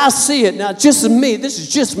way I see it, now just me, this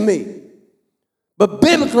is just me. But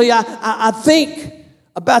biblically, I think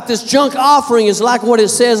about this junk offering is like what it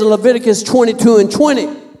says in Leviticus 22 and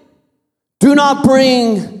 20. Do not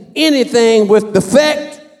bring anything with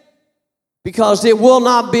defect, because it will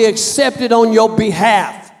not be accepted on your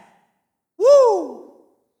behalf. Woo!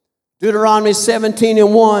 Deuteronomy 17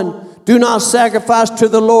 and 1. Do not sacrifice to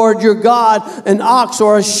the Lord your God an ox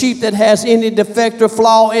or a sheep that has any defect or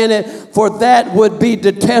flaw in it, for that would be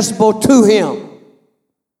detestable to him.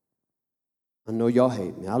 I know y'all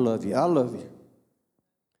hate me. I love you. I love you.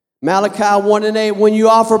 Malachi 1 and 8. When you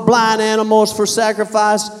offer blind animals for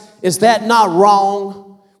sacrifice, is that not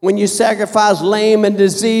wrong? When you sacrifice lame and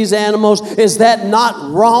diseased animals, is that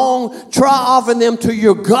not wrong? Try offering them to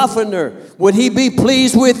your governor. Would he be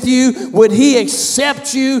pleased with you? Would he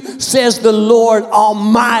accept you? Says the Lord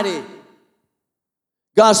Almighty.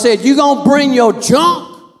 God said, you gonna bring your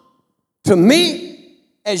junk to me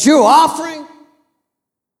as your offering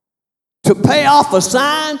to pay off a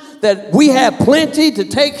sign that we have plenty to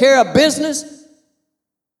take care of business?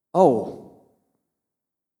 Oh.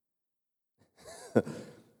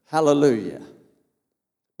 Hallelujah.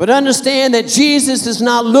 But understand that Jesus is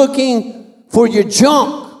not looking for your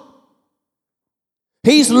junk.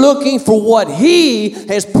 He's looking for what he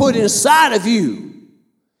has put inside of you.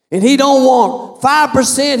 And he don't want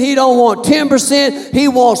 5%, he don't want 10%, he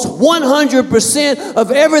wants 100%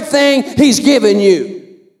 of everything he's given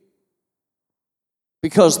you.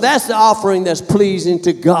 Because that's the offering that's pleasing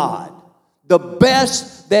to God. The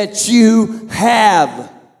best that you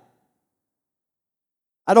have.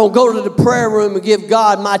 I don't go to the prayer room and give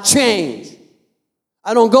God my change.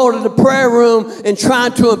 I don't go to the prayer room and try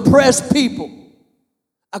to impress people.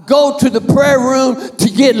 I go to the prayer room to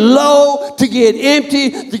get low, to get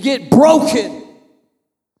empty, to get broken.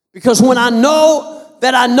 Because when I know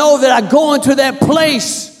that I go into that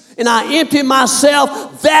place and I empty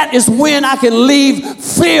myself, that is when I can leave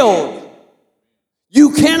filled.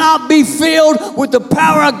 You cannot be filled with the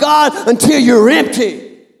power of God until you're empty.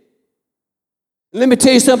 Let me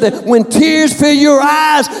tell you something. When tears fill your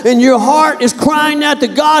eyes and your heart is crying out to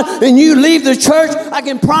God and you leave the church, I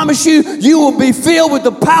can promise you, you will be filled with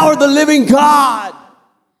the power of the living God.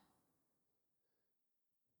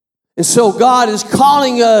 And so God is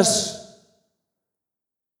calling us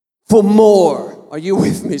for more. Are you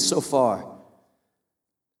with me so far?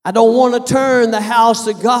 I don't want to turn the house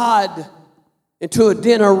of God into a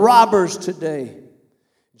den of robbers today.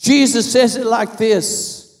 Jesus says it like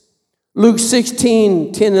this. Luke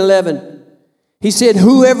 16, 10, 11. He said,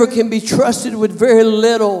 whoever can be trusted with very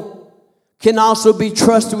little can also be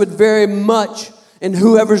trusted with very much. And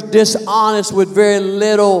whoever's dishonest with very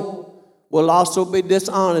little will also be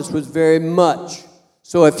dishonest with very much.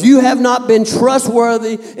 So if you have not been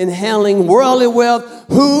trustworthy in handling worldly wealth,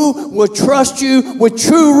 who will trust you with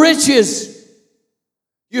true riches?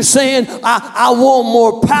 You're saying, I want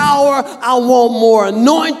more power. I want more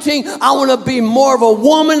anointing. I want to be more of a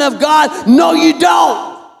woman of God. No, you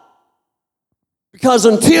don't. Because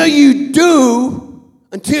until you do,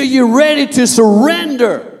 until you're ready to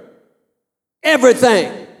surrender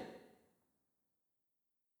everything,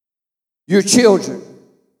 your children,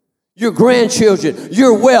 your grandchildren,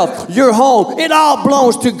 your wealth, your home, it all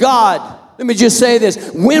belongs to God. Let me just say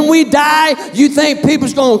this. When we die, you think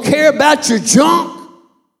people's going to care about your junk?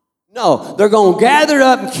 No, they're going to gather it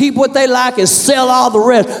up and keep what they like and sell all the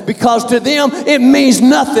rest, because to them it means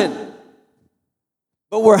nothing.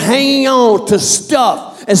 But we're hanging on to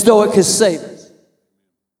stuff as though it could save us.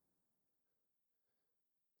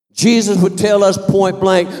 Jesus would tell us point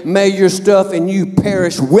blank, may your stuff and you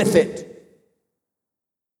perish with it.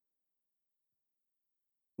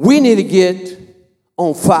 We need to get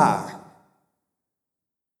on fire.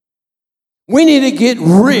 We need to get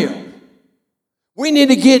real. We need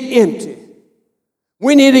to get empty.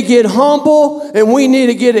 We need to get humble, and we need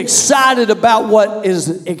to get excited about what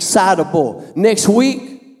is excitable. Next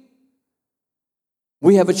week,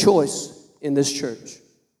 we have a choice in this church.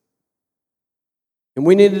 And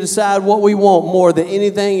we need to decide what we want more than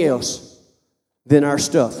anything else than our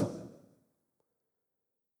stuff.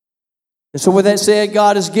 And so with that said,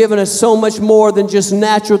 God has given us so much more than just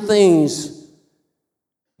natural things.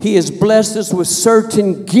 He has blessed us with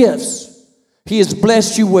certain gifts. He has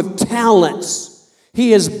blessed you with talents.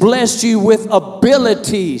 He has blessed you with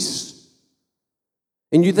abilities.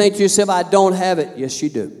 And you think to yourself, I don't have it. Yes, you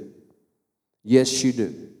do. Yes, you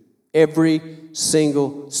do. Every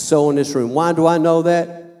single soul in this room. Why do I know that?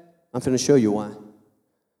 I'm going to show you why.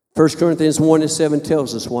 1 Corinthians 1:7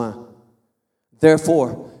 tells us why.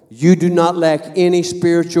 Therefore, you do not lack any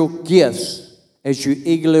spiritual gifts as you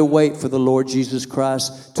eagerly wait for the Lord Jesus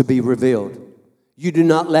Christ to be revealed. You do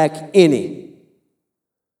not lack any.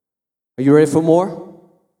 Are you ready for more?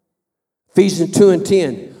 Ephesians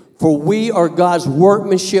 2:10. For we are God's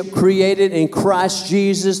workmanship, created in Christ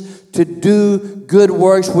Jesus to do good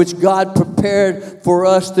works which God prepared for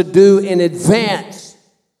us to do in advance.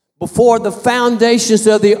 Before the foundations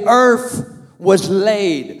of the earth was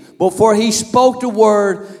laid, before he spoke the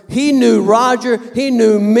word, he knew Roger, he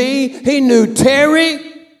knew me, he knew Terry,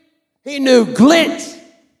 he knew Glitch,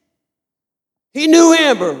 he knew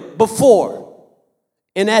Amber before.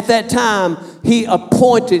 And at that time, he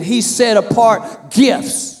appointed, he set apart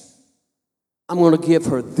gifts. I'm going to give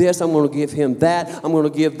her this. I'm going to give him that. I'm going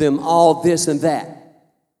to give them all this and that.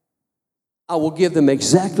 I will give them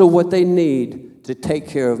exactly what they need to take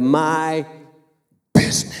care of my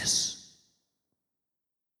business.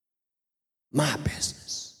 My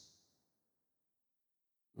business.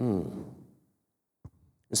 And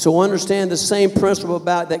so understand the same principle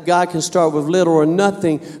about that God can start with little or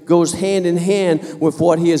nothing goes hand in hand with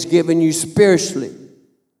what he has given you spiritually.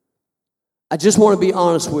 I just want to be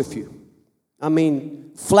honest with you. I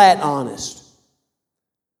mean, flat honest.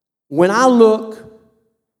 When I look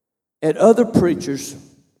at other preachers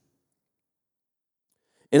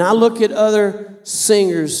and I look at other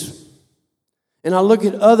singers and I look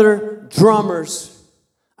at other drummers,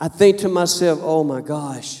 I think to myself, oh my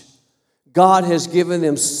gosh, God has given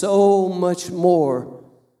them so much more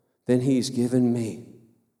than he's given me.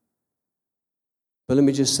 But let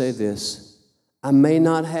me just say this. I may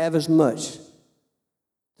not have as much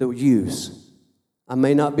to use. I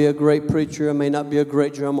may not be a great preacher. I may not be a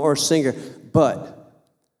great drummer or singer. But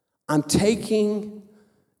I'm taking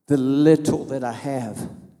the little that I have.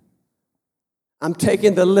 I'm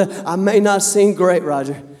taking the little. I may not sing great,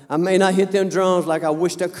 Roger. I may not hit them drums like I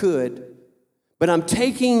wished I could. But I'm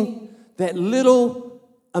taking that little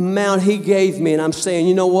amount he gave me, and I'm saying,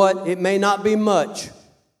 you know what? It may not be much.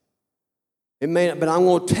 It may not, but I'm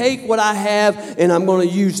going to take what I have, and I'm going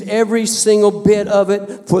to use every single bit of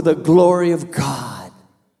it for the glory of God.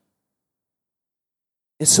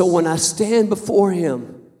 And so when I stand before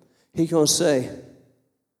him, he's going to say,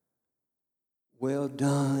 well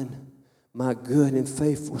done, my good and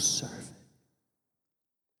faithful servant.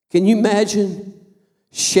 Can you imagine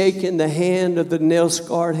shaking the hand of the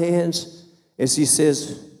nail-scarred hands as he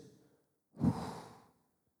says,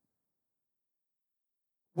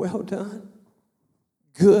 well done,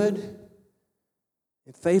 good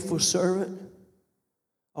and faithful servant.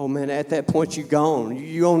 Oh, man, at that point, you're gone.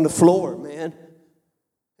 You're on the floor, man.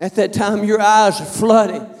 At that time, your eyes are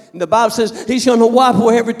flooding. And the Bible says he's going to wipe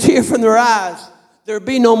away every tear from their eyes. There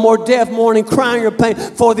be no more death, mourning, crying, or pain,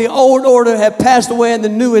 for the old order had passed away and the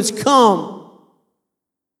new has come.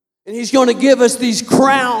 And he's going to give us these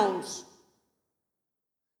crowns.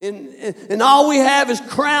 And all we have is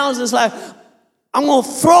crowns. It's like, I'm going to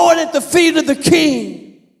throw it at the feet of the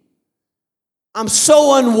king. I'm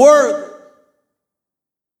so unworthy.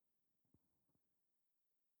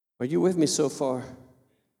 Are you with me so far?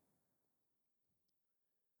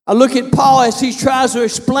 I look at Paul as he tries to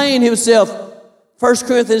explain himself. 1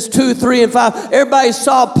 Corinthians 2, 3, and 5. Everybody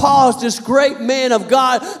saw Paul as this great man of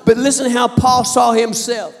God, but listen to how Paul saw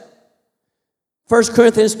himself. 1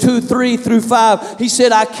 Corinthians 2, 3 through 5. He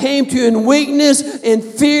said, I came to you in weakness, in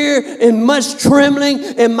fear, in much trembling,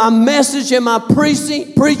 and my message and my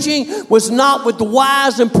preaching was not with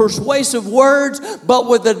wise and persuasive words, but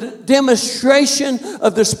with the demonstration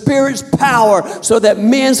of the Spirit's power, so that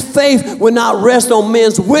men's faith would not rest on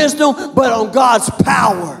men's wisdom, but on God's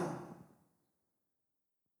power.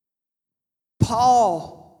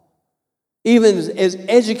 Paul, even as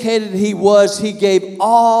educated he was, he gave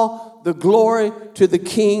all the glory to the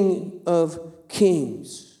King of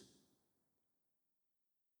Kings.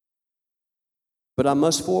 But I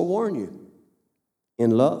must forewarn you, in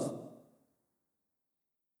love,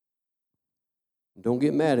 don't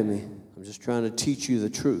get mad at me. I'm just trying to teach you the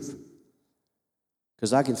truth.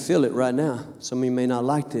 Because I can feel it right now. Some of you may not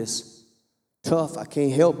like this. Tough, I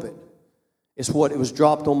can't help it. It's what it was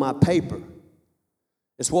dropped on my paper.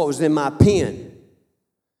 It's what was in my pen.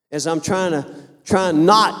 As I'm trying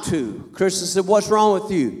not to. Kristen said, what's wrong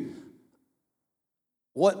with you?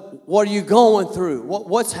 What are you going through?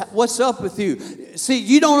 What's up with you? See,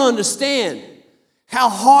 you don't understand how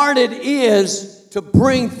hard it is to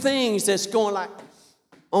bring things that's going like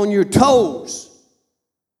on your toes.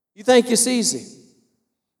 You think it's easy.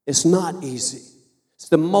 It's not easy. It's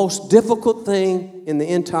the most difficult thing in the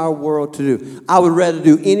entire world to do. I would rather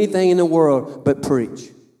do anything in the world but preach.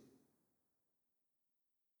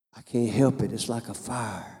 I can't help it. It's like a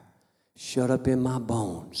fire shut up in my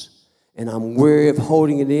bones. And I'm weary of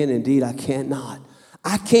holding it in. Indeed, I cannot.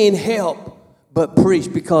 I can't help but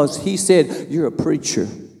preach because he said, you're a preacher.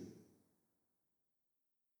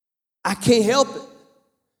 I can't help it.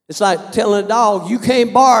 It's like telling a dog, you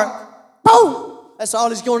can't bark. Boom! That's all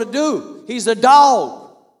he's going to do. He's a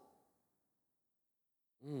dog.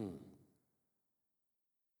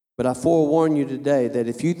 But I forewarn you today that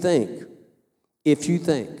if you think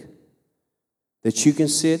that you can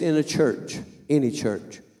sit in a church, any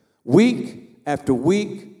church, week after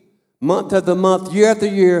week, month after month, year after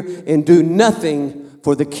year, and do nothing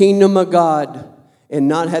for the kingdom of God and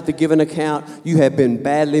not have to give an account, you have been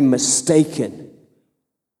badly mistaken.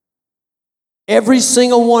 Every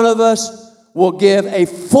single one of us will give a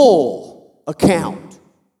full account.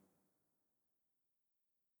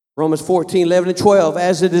 Romans 14, 11 and 12,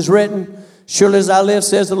 as it is written, surely as I live,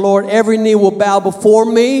 says the Lord, every knee will bow before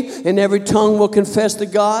me, and every tongue will confess to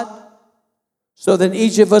God, so that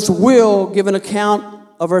each of us will give an account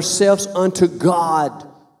of ourselves unto God.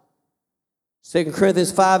 2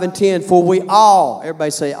 Corinthians 5 and 10, for we all,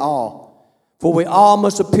 everybody say all, for we all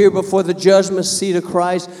must appear before the judgment seat of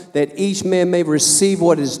Christ, that each man may receive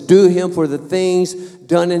what is due him for the things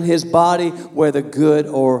done in his body, whether good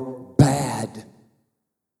or bad.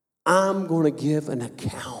 I'm going to give an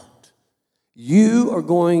account. You are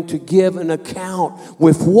going to give an account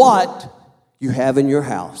with what you have in your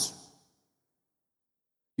house.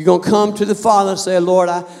 You're going to come to the Father and say, Lord,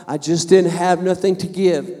 I just didn't have nothing to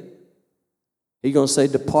give. He's going to say,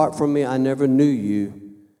 depart from me, I never knew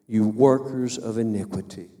you, you workers of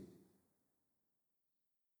iniquity.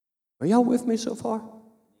 Are y'all with me so far?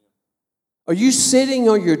 Are you sitting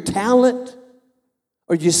on your talent?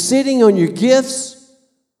 Are you sitting on your gifts?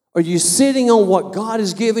 Are you sitting on what God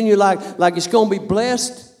has given you like it's going to be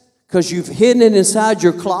blessed because you've hidden it inside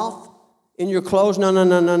your cloth, in your clothes?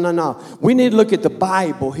 No. We need to look at the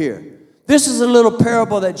Bible here. This is a little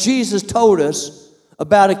parable that Jesus told us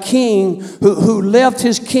about a king who left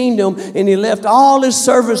his kingdom and he left all his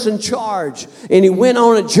servants in charge. And he went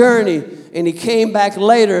on a journey and he came back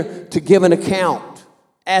later to give an account,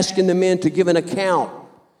 asking the men to give an account.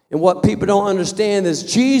 And what people don't understand is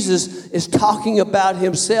Jesus is talking about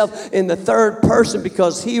himself in the third person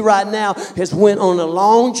because he right now has went on a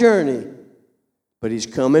long journey, but he's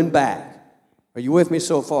coming back. Are you with me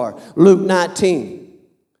so far? Luke 19,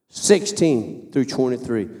 16 through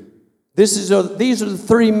 23. These are the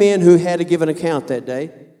three men who had to give an account that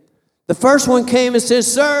day. The first one came and said,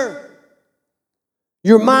 sir,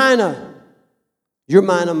 your mina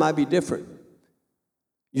might be different.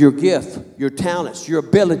 Your gift, your talents, your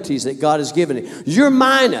abilities that God has given you. Your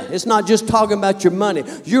mina, it's not just talking about your money.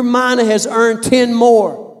 Your mina has earned 10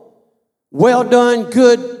 more. Well done,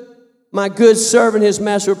 good, my good servant, his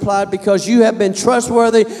master replied, because you have been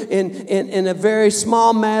trustworthy in a very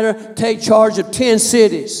small matter, take charge of 10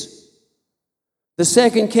 cities. The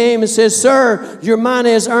second came and said, sir, your mina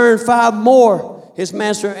has earned 5 more. His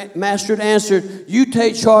master answered, you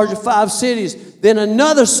take charge of 5 cities. Then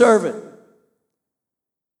another servant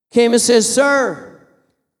came and said, sir,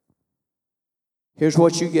 here's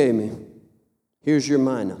what you gave me. Here's your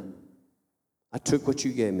mina. I took what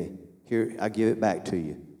you gave me. Here, I give it back to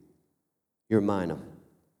you. Your mina.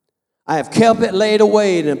 I have kept it laid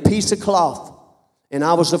away in a piece of cloth, and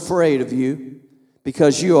I was afraid of you,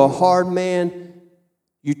 because you are a hard man.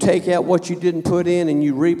 You take out what you didn't put in, and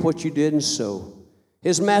you reap what you didn't sow.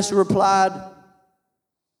 His master replied,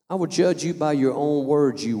 I will judge you by your own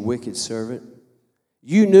words, you wicked servant.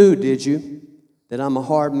 You knew, did you, that I'm a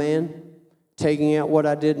hard man, taking out what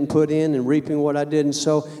I didn't put in and reaping what I didn't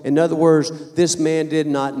sow? In other words, this man did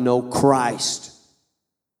not know Christ.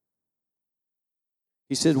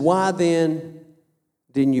 He said, why then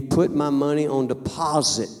didn't you put my money on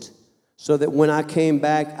deposit so that when I came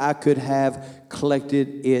back, I could have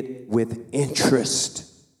collected it with interest?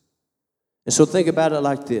 And so think about it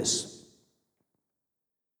like this.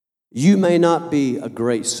 You may not be a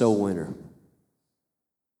great soul winner.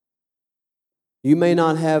 You may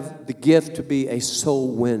not have the gift to be a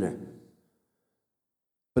soul winner.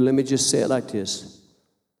 But let me just say it like this.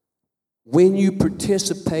 When you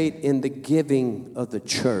participate in the giving of the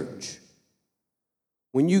church,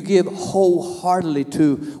 when you give wholeheartedly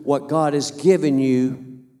to what God has given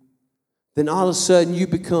you, then all of a sudden you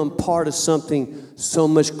become part of something so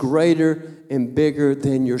much greater and bigger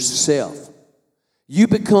than yourself. You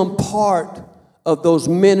become part of those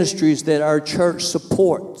ministries that our church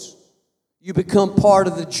supports. You become part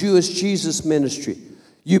of the Jewish Jesus ministry.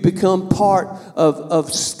 You become part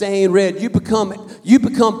of Staying Red. You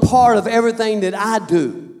become part of everything that I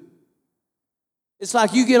do. It's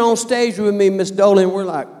like you get on stage with me, Miss Dolan, and we're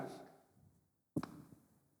like,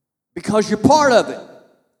 because you're part of it.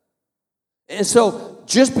 And so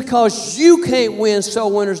just because you can't win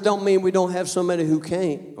soul winners don't mean we don't have somebody who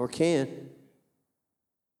can't or can.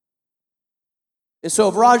 And so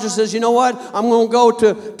if Roger says, you know what, I'm going to go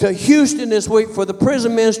to Houston this week for the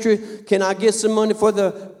prison ministry, can I get some money for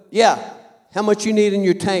how much you need in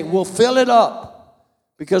your tank? We'll fill it up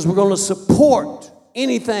because we're going to support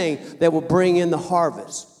anything that will bring in the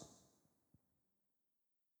harvest.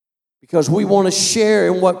 Because we want to share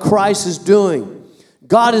in what Christ is doing.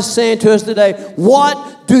 God is saying to us today,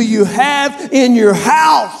 what do you have in your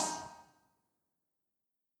house?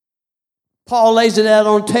 Paul lays it out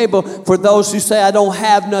on the table for those who say, I don't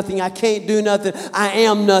have nothing, I can't do nothing, I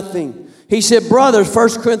am nothing. He said, brothers,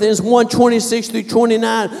 1 Corinthians 1:26 through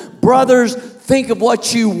 29, brothers, think of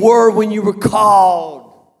what you were when you were called.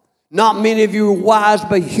 Not many of you were wise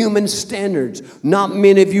by human standards. Not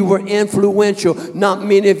many of you were influential. Not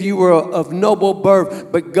many of you were of noble birth.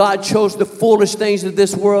 But God chose the foolish things of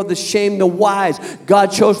this world to shame the wise.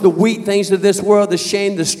 God chose the weak things of this world to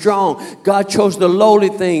shame the strong. God chose the lowly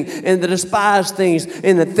thing and the despised things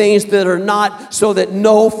and the things that are not, so that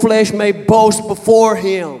no flesh may boast before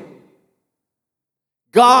Him.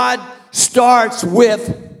 God starts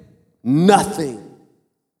with nothing.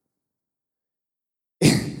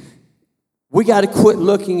 We got to quit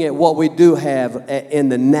looking at what we do have in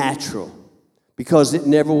the natural, because it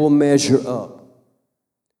never will measure up.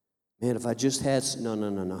 Man, if I just had...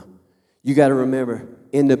 No. You got to remember,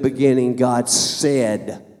 in the beginning, God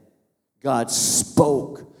said, God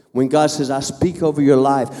spoke. When God says, I speak over your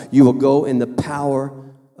life, you will go in the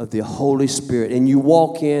power of the Holy Spirit. And you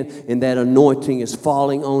walk in, and that anointing is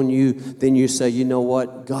falling on you. Then you say, you know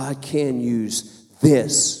what? God can use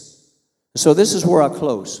this. So this is where I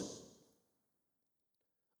close.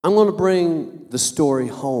 I'm going to bring the story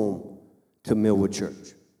home to Millwood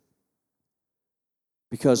Church,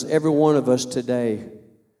 because every one of us today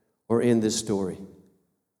are in this story.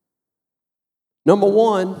 Number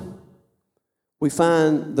one, we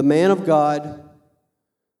find the man of God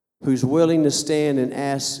who's willing to stand and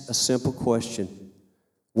ask a simple question.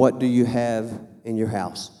 What do you have in your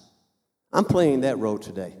house? I'm playing that role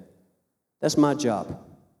today. That's my job.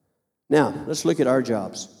 Now, let's look at our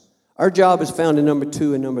jobs. Our job is found in number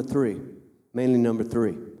 2 and number 3, mainly number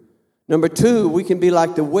 3. Number 2, we can be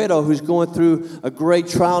like the widow who's going through a great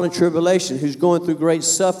trial and tribulation, who's going through great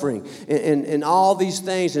suffering and all these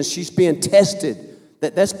things, and she's being tested.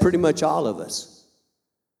 That's pretty much all of us.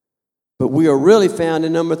 But we are really found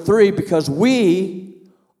in number 3 because we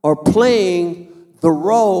are playing the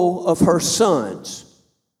role of her sons.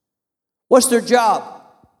 What's their job?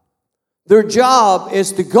 Their job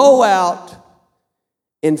is to go out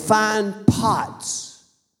and find pots,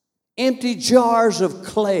 empty jars of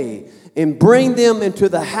clay, and bring them into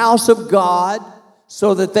the house of God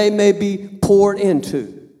so that they may be poured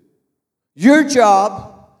into. Your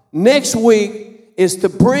job next week is to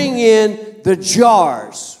bring in get the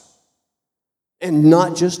jars, and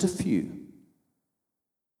not just a few.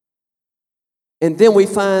 And then we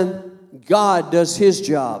find God does his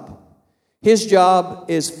job. His job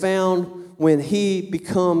is found when he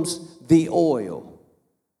becomes the oil.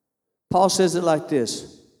 Paul says it like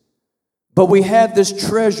this: but we have this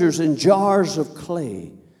treasures in jars of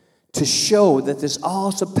clay, to show that this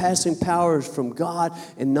all-surpassing power is from God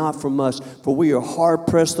and not from us. For we are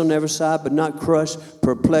hard-pressed on every side, but not crushed,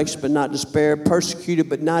 perplexed, but not despaired, persecuted,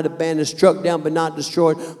 but not abandoned, struck down, but not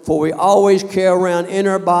destroyed. For we always carry around in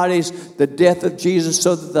our bodies the death of Jesus,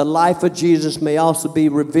 so that the life of Jesus may also be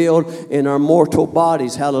revealed in our mortal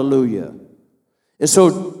bodies. Hallelujah. And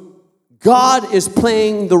so God is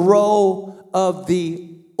playing the role of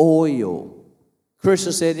the oil.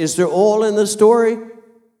 Christian said, is there oil in the story?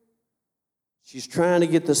 She's trying to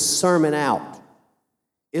get the sermon out.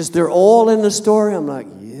 Is there oil in the story? I'm like,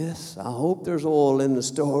 yes, I hope there's oil in the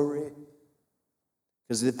story.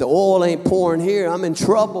 Because if the oil ain't pouring here, I'm in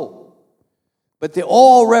trouble. But the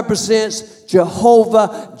oil represents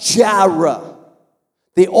Jehovah Jireh.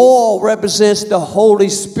 The oil represents the Holy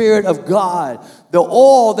Spirit of God. The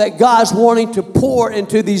oil that God's wanting to pour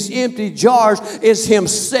into these empty jars is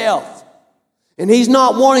himself. And he's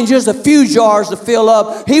not wanting just a few jars to fill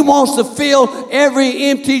up. He wants to fill every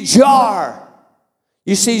empty jar.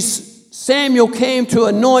 You see, Samuel came to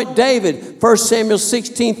anoint David. 1 Samuel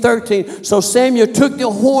 16:13. So Samuel took the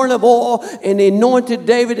horn of oil and anointed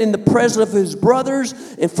David in the presence of his brothers.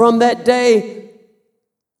 And from that day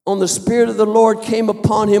on, the Spirit of the Lord came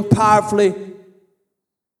upon him powerfully.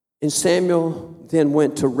 And Samuel then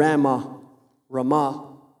went to Ramah.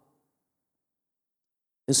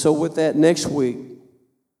 And so with that, next week,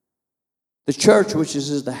 the church, which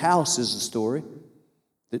is the house, is the story.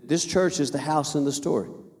 This church is the house in the story.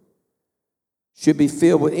 Should be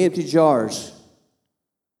filled with empty jars.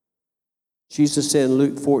 Jesus said in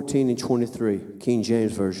Luke 14:23, King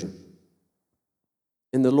James Version.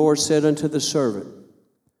 And the Lord said unto the servant,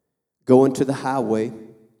 go into the highway,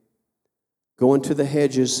 go into the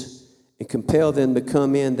hedges, and compel them to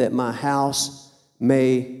come in, that my house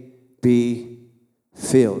may be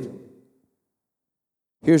filled.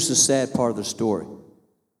 Here's the sad part of the story.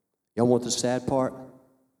 Y'all want the sad part?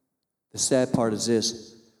 The sad part is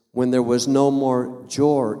this: when there was no more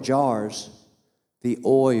jars, the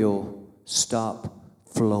oil stopped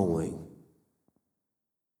flowing.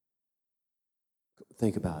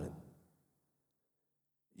 Think about it.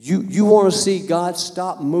 You want to see God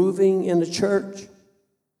stop moving in the church?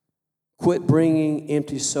 Quit bringing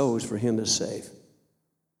empty souls for him to save.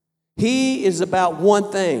 He is about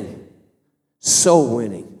one thing: soul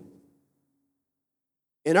winning.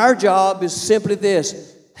 And our job is simply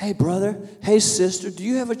this: hey, brother, hey, sister, do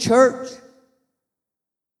you have a church?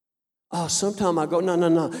 Oh, sometime I go,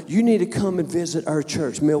 no. You need to come and visit our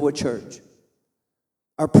church, Millwood Church.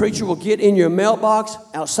 Our preacher will get in your mailbox,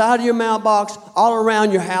 outside of your mailbox, all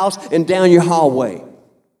around your house, and down your hallway.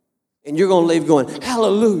 And you're going to leave going,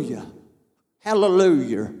 hallelujah,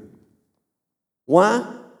 hallelujah.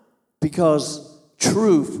 Why? Because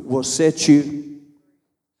truth will set you.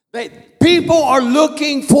 People are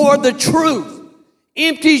looking for the truth.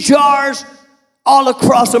 Empty jars all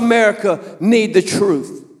across America need the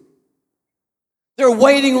truth. They're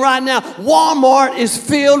waiting right now. Walmart is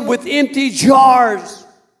filled with empty jars.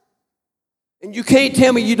 And you can't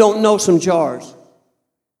tell me you don't know some jars.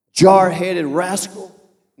 Jar-headed rascal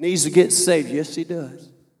needs to get saved. Yes, he does.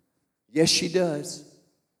 Yes, she does.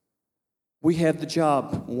 We have the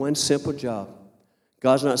job, one simple job.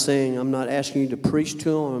 God's not saying, I'm not asking you to preach to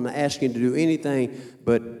them. I'm not asking you to do anything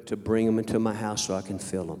but to bring them into my house so I can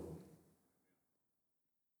fill them.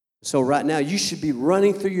 So right now, you should be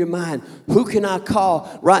running through your mind, who can I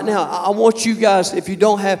call? Right now, I want you guys, if you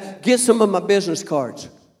don't have, get some of my business cards.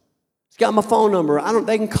 It's got my phone number.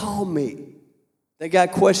 They can call me. They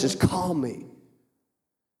got questions, call me.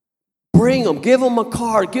 Bring them, give them a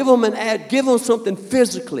card, give them an ad, give them something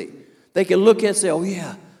physically. They can look at it and say, oh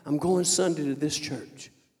yeah, I'm going Sunday to this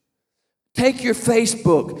church. Take your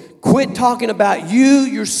Facebook. Quit talking about you,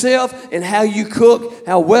 yourself, and how you cook,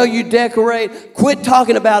 how well you decorate. Quit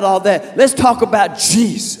talking about all that. Let's talk about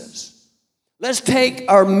Jesus. Let's take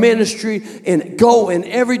our ministry and go in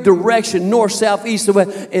every direction, north, south, east, and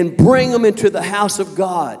west, and bring them into the house of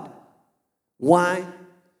God. Why?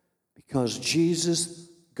 Because Jesus,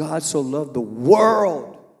 God so loved the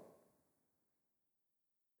world.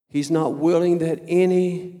 He's not willing that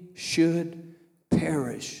any should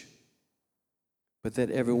perish, but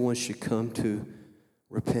that everyone should come to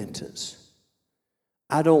repentance.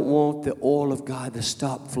 I don't want the oil of God to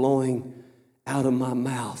stop flowing out of my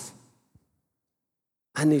mouth.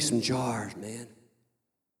 I need some jars, man.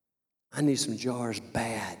 I need some jars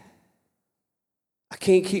bad. I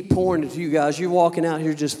can't keep pouring it to you guys. You're walking out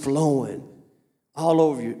here just flowing all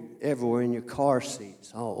over you, everywhere in your car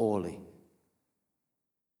seats, all oily.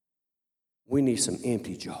 We need some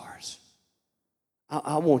empty jars.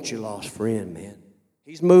 I want your lost friend, man.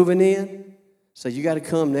 He's moving in. So you got to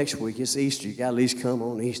come next week. It's Easter. You got to at least come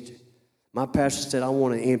on Easter. My pastor said, I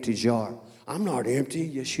want an empty jar. I'm not empty.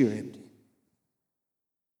 Yes, you're empty.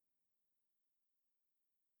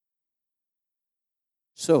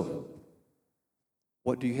 So,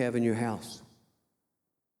 what do you have in your house?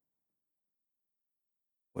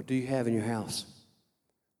 What do you have in your house?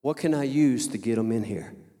 What can I use to get them in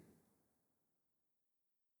here?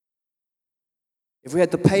 If we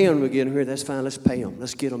had to pay them to get them here, that's fine. Let's pay them.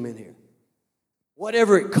 Let's get them in here.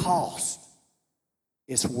 Whatever it costs,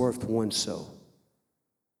 it's worth one soul.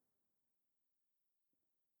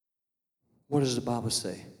 What does the Bible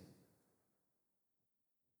say?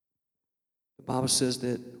 The Bible says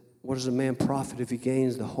that what does a man profit if he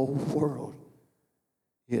gains the whole world,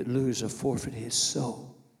 yet lose or forfeit his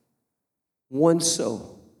soul? One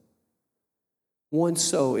soul. One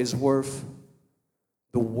soul is worth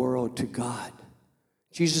the world to God.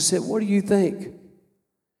 Jesus said, what do you think?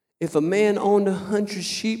 If a man owned 100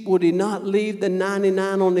 sheep, would he not leave the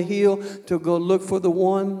 99 on the hill to go look for the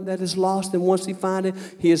one that is lost? And once he finds it,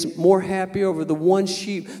 he is more happy over the one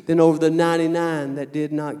sheep than over the 99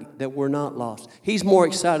 that were not lost. He's more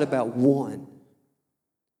excited about one.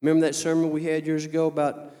 Remember that sermon we had years ago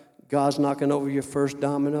about God's knocking over your first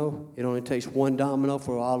domino? It only takes one domino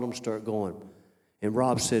for all of them to start going. And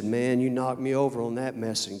Rob said, man, you knocked me over on that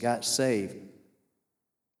mess and got saved.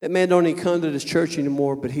 That man don't even come to this church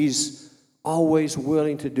anymore, but he's always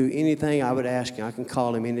willing to do anything I would ask him. I can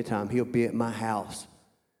call him anytime. He'll be at my house.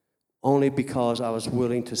 Only because I was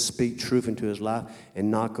willing to speak truth into his life and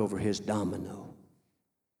knock over his domino.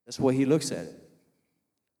 That's the way he looks at it.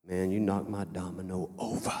 Man, you knocked my domino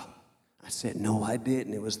over. I said, no, I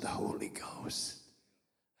didn't. It was the Holy Ghost.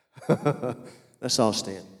 Let's all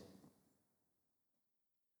stand.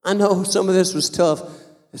 I know some of this was tough,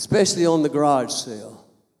 especially on the garage sale.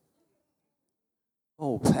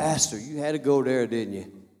 Oh, Pastor, you had to go there, didn't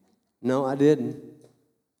you? No, I didn't.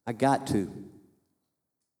 I got to.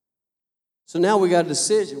 So now we got a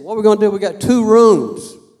decision. What are we going to do? We got 2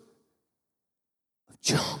 rooms of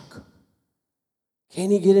junk.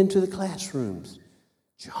 Can't even get into the classrooms.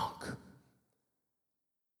 Junk.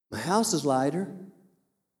 My house is lighter,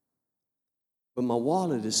 but my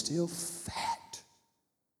wallet is still fat.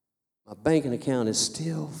 My banking account is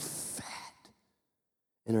still fat.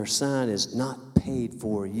 And our sign is not paid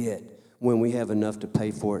for yet when we have enough to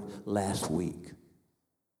pay for it last week.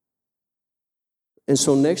 And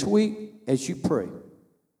so next week, as you pray,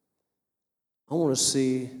 I want to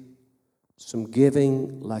see some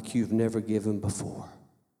giving like you've never given before.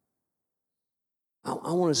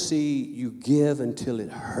 I want to see you give until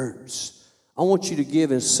it hurts. I want you to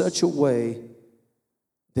give in such a way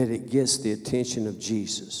that it gets the attention of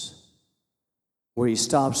Jesus, where he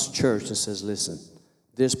stops church and says, listen,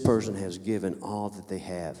 this person has given all that they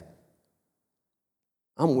have.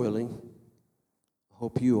 I'm willing. I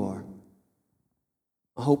hope you are.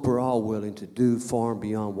 I hope we're all willing to do far and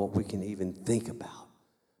beyond what we can even think about.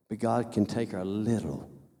 But God can take our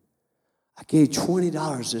little. I gave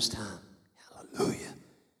 $20 this time. Hallelujah.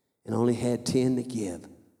 And only had 10 to give.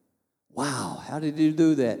 Wow, how did you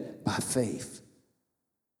do that? By faith.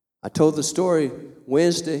 I told the story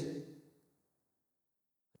Wednesday.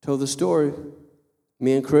 I told the story.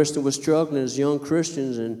 Me and Kristen were struggling as young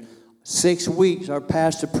Christians, and 6 weeks our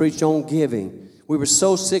pastor preached on giving. We were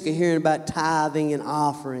so sick of hearing about tithing and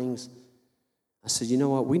offerings. I said, you know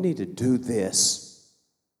what? We need to do this.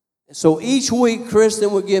 So each week, Kristen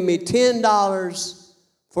would give me $10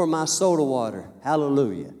 for my soda water.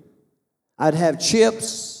 Hallelujah. I'd have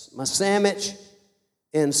chips, my sandwich,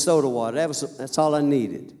 and soda water. That's all I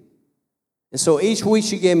needed. And so each week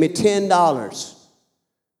she gave me $10.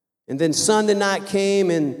 And then Sunday night came,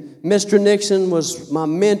 and Mr. Nixon was my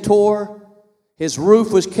mentor. His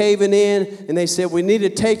roof was caving in, and they said, we need to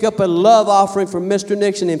take up a love offering for Mr.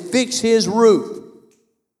 Nixon and fix his roof.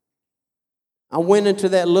 I went into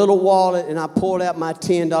that little wallet, and I pulled out my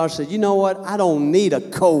 $10 and said, you know what? I don't need a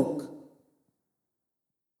Coke.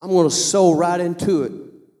 I'm going to sow right into it.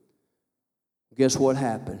 Guess what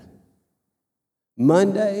happened?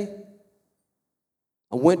 Monday,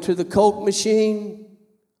 I went to the Coke machine,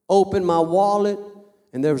 opened my wallet,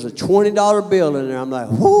 and there was a $20 bill in there. I'm like,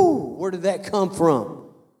 whoo, where did that come from?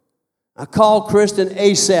 I called Kristen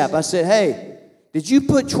ASAP. I said, hey, did you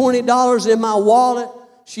put $20 in my wallet?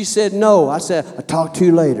 She said, no. I said, I'll talk to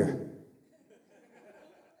you later.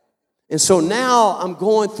 And so now I'm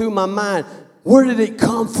going through my mind, where did it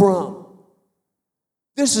come from?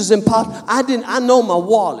 This is impossible. I know my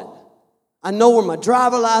wallet. I know where my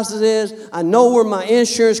driver license is. I know where my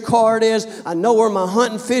insurance card is. I know where my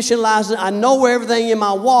hunting, fishing license. I know where everything in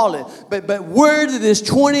my wallet. But where did this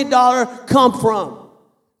 $20 come from?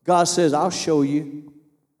 God says, I'll show you.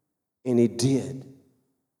 And he did.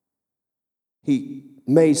 He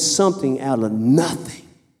made something out of nothing.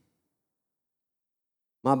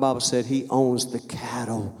 My Bible said he owns the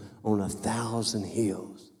cattle on 1,000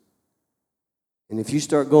 hills. And if you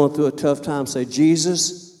start going through a tough time, say,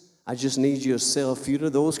 Jesus, I just need you to sell a few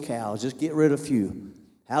of those cows. Just get rid of a few.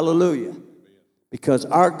 Hallelujah. Because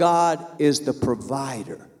our God is the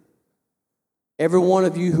provider. Every one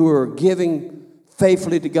of you who are giving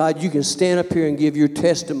faithfully to God, you can stand up here and give your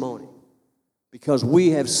testimony. Because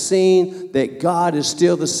we have seen that God is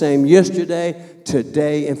still the same yesterday,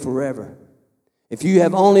 today, and forever. If you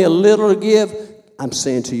have only a little to give, I'm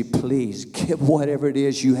saying to you, please give whatever it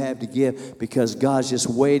is you have to give, because God's just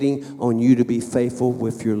waiting on you to be faithful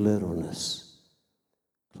with your littleness.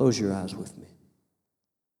 Close your eyes with me.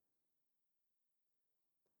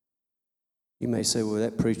 You may say, well,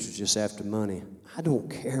 that preacher's just after money. I don't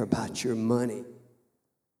care about your money,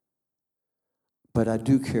 but I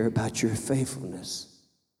do care about your faithfulness.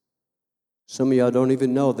 Some of y'all don't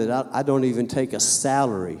even know that I don't even take a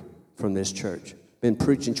salary from this church. Been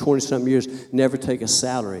preaching 20-something years, never take a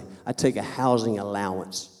salary. I take a housing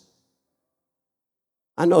allowance.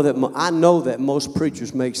 I know that most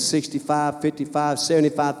preachers make $65,000,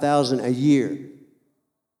 $55,000, $75,000 a year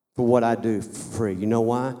for what I do for free. You know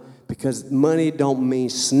why? Because money don't mean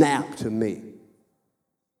snap to me.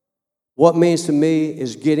 What means to me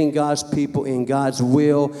is getting God's people in God's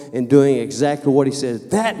will and doing exactly what he says.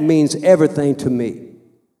 That means everything to me.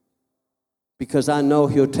 Because I know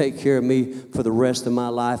he'll take care of me for the rest of my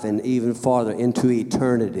life and even farther into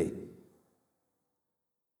eternity.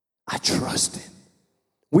 I trust him.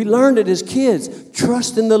 We learned it as kids.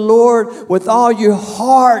 Trust in the Lord with all your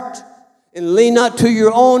heart and lean not to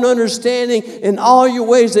your own understanding. In all your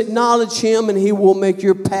ways acknowledge him and he will make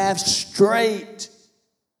your path straight.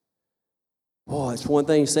 Boy, it's one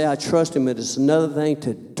thing to say I trust him, but it's another thing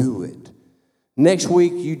to do it. Next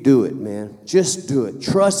week, you do it, man. Just do it.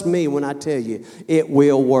 Trust me when I tell you, it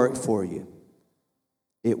will work for you.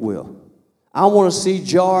 It will. I want to see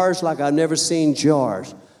jars like I've never seen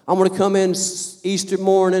jars. I want to come in Easter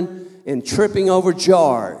morning and tripping over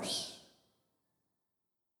jars.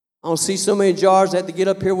 I want to see so many jars, I have to get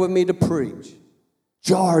up here with me to preach.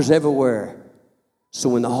 Jars everywhere. So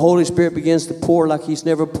when the Holy Spirit begins to pour like he's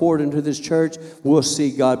never poured into this church, we'll see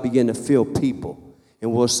God begin to fill people.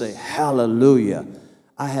 And we'll say, hallelujah.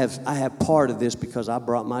 I have part of this because I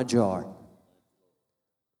brought my jar.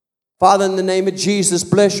 Father, in the name of Jesus,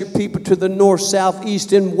 bless your people to the north, south,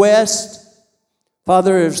 east, and west.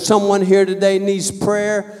 Father, if someone here today needs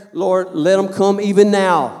prayer, Lord, let them come even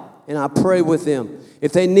now. And I pray with them.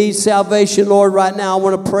 If they need salvation, Lord, right now, I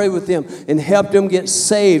want to pray with them and help them get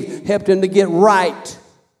saved, help them to get right.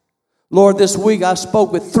 Lord, this week I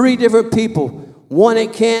spoke with 3 different people, one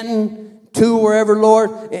at Canton, 2 wherever,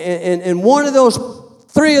 Lord, and one of those,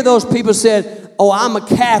 3 of those people said, oh, I'm a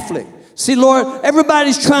Catholic. See, Lord,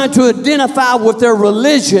 everybody's trying to identify with their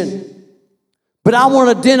religion, but I want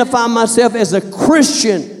to identify myself as a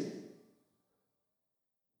Christian.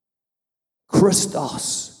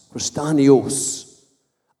 Christanios.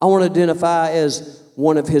 I want to identify as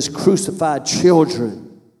one of his crucified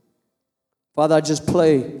children. Father,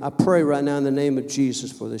 I pray right now in the name of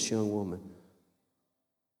Jesus for this young woman.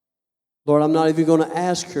 Lord, I'm not even going to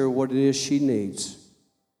ask her what it is she needs.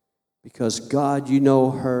 Because, God, you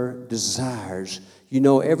know her desires. You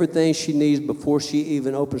know everything she needs before she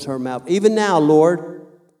even opens her mouth. Even now, Lord,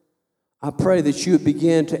 I pray that you would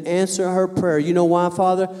begin to answer her prayer. You know why,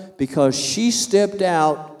 Father? Because she stepped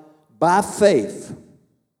out by faith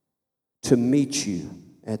to meet you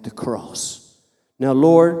at the cross. Now,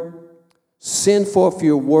 Lord, send forth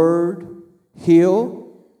your word,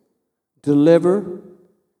 heal, deliver,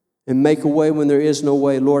 and make a way when there is no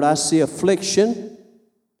way. Lord, I see affliction.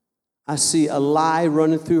 I see a lie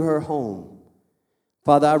running through her home.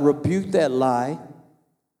 Father, I rebuke that lie.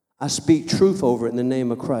 I speak truth over it in the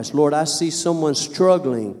name of Christ. Lord, I see someone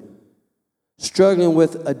struggling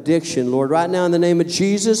with addiction. Lord, right now in the name of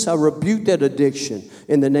Jesus, I rebuke that addiction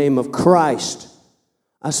in the name of Christ.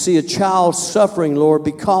 I see a child suffering, Lord,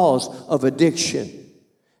 because of addiction.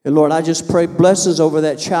 And Lord, I just pray blessings over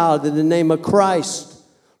that child in the name of Christ.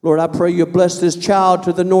 Lord, I pray you bless this child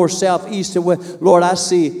to the north, south, east, and west. Lord, I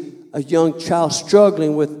see a young child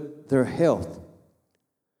struggling with their health,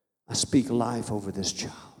 I speak life over this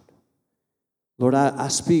child. Lord, I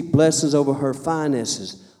speak blessings over her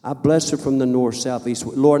finances. I bless her from the north, south, east.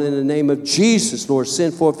 Lord, in the name of Jesus, Lord,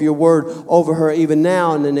 send forth your word over her even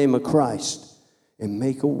now in the name of Christ. And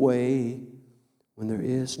make a way when there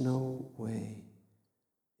is no way.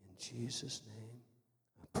 In Jesus' name,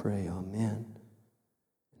 I pray, amen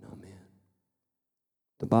and amen.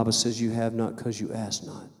 The Bible says you have not because you ask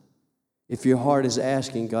not. If your heart is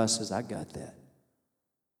asking, God says, I got that.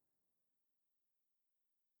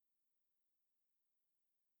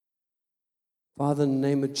 Father, in the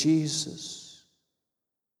name of Jesus,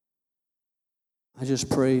 I just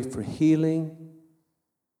pray for healing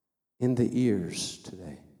in the ears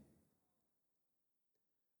today.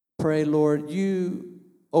 Pray, Lord, you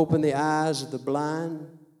open the eyes of the blind.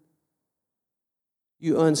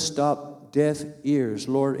 You unstop deaf ears.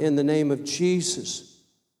 Lord, in the name of Jesus,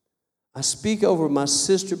 I speak over my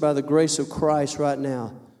sister by the grace of Christ right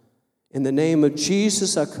now. In the name of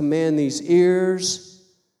Jesus, I command these ears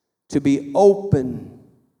to be open.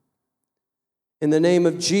 In the name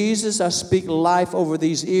of Jesus, I speak life over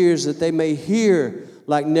these ears that they may hear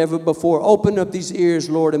like never before. Open up these ears,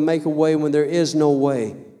 Lord, and make a way when there is no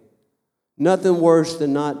way. Nothing worse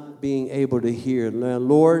than not being able to hear. Now,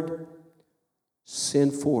 Lord,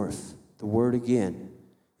 send forth the word again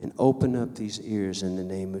and open up these ears in the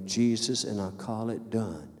name of Jesus, and I call it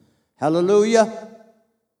done. Hallelujah.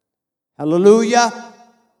 Hallelujah.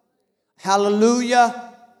 Hallelujah.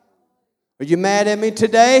 Are you mad at me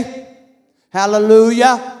today?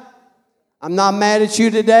 Hallelujah. I'm not mad at you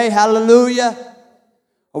today. Hallelujah.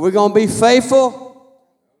 Are we going to be faithful?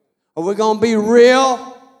 Are we going to be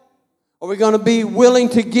real? Are we going to be willing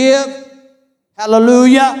to give?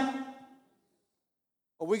 Hallelujah.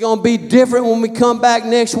 Are we going to be different when we come back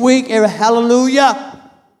next week? Hallelujah.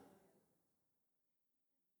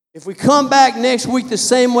 If we come back next week the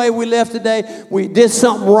same way we left today, we did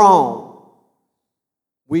something wrong.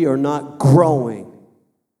 We are not growing.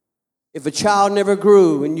 If a child never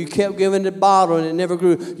grew and you kept giving the bottle and it never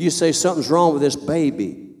grew, you say something's wrong with this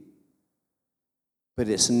baby. But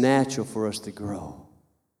it's natural for us to grow.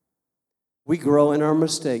 We grow in our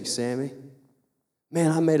mistakes, Sammy.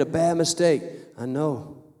 Man, I made a bad mistake. I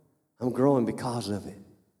know. I'm growing because of it.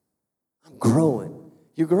 I'm growing.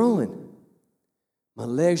 You're growing. My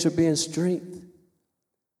legs are being strengthened,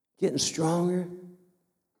 getting stronger.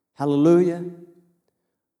 Hallelujah.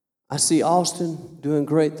 I see Austin doing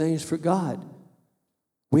great things for God.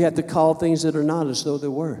 We have to call things that are not as though they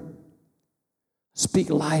were. Speak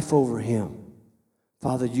life over him.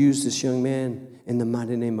 Father, use this young man in the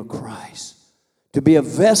mighty name of Christ to be a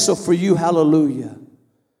vessel for you, hallelujah,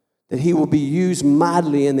 that he will be used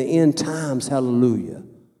mightily in the end times, hallelujah.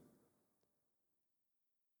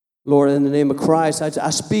 Lord, in the name of Christ, I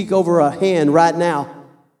speak over a hand right now.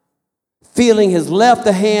 Feeling has left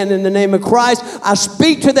the hand in the name of Christ. I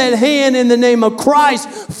speak to that hand in the name of Christ.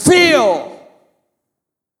 Feel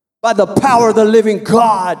by the power of the living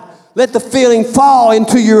God. Let the feeling fall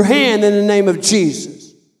into your hand in the name of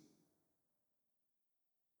Jesus.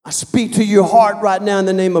 I speak to your heart right now in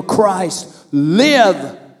the name of Christ.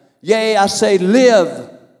 Live. Yea, I say live.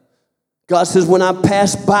 God says, when I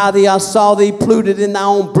passed by thee, I saw thee polluted in thy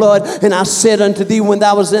own blood. And I said unto thee, when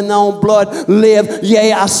thou was in thy own blood, live.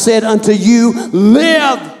 Yea, I said unto you,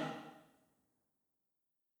 live.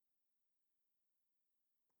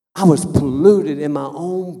 I was polluted in my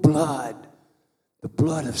own blood, the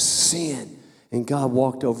blood of sin. And God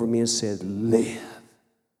walked over me and said, live.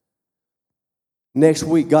 Next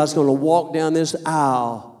week, God's going to walk down this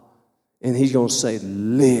aisle and he's going to say,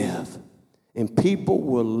 live. And people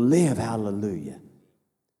will live, hallelujah.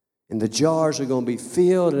 And the jars are going to be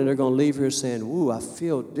filled and they're going to leave here saying, ooh, I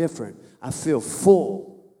feel different. I feel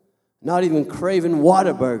full. Not even craving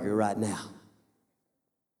Whataburger right now.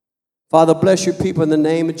 Father, bless your people in the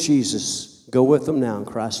name of Jesus. Go with them now in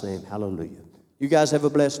Christ's name. Hallelujah. You guys have a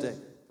blessed day.